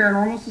Fear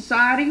Paranormal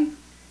Society.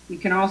 You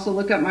can also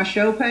look up my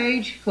show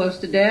page, Close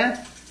to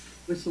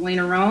Death, with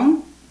Selena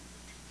Roane.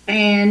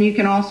 And you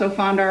can also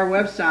find our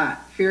website,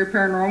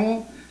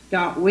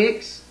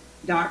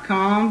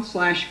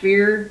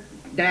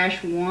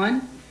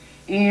 fearparanormal.wix.com/fear-1.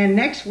 And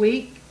next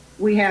week,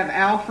 we have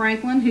Al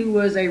Franklin, who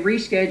was a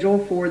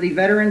reschedule for the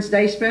Veterans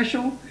Day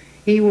special.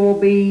 He will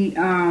be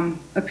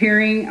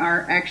appearing,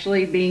 or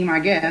actually being my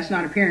guest,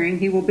 not appearing.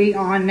 He will be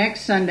on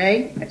next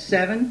Sunday at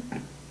 7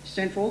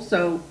 Central,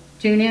 so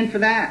tune in for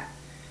that.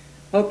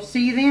 Hope to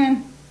see you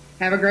then.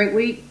 Have a great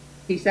week.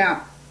 Peace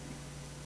out.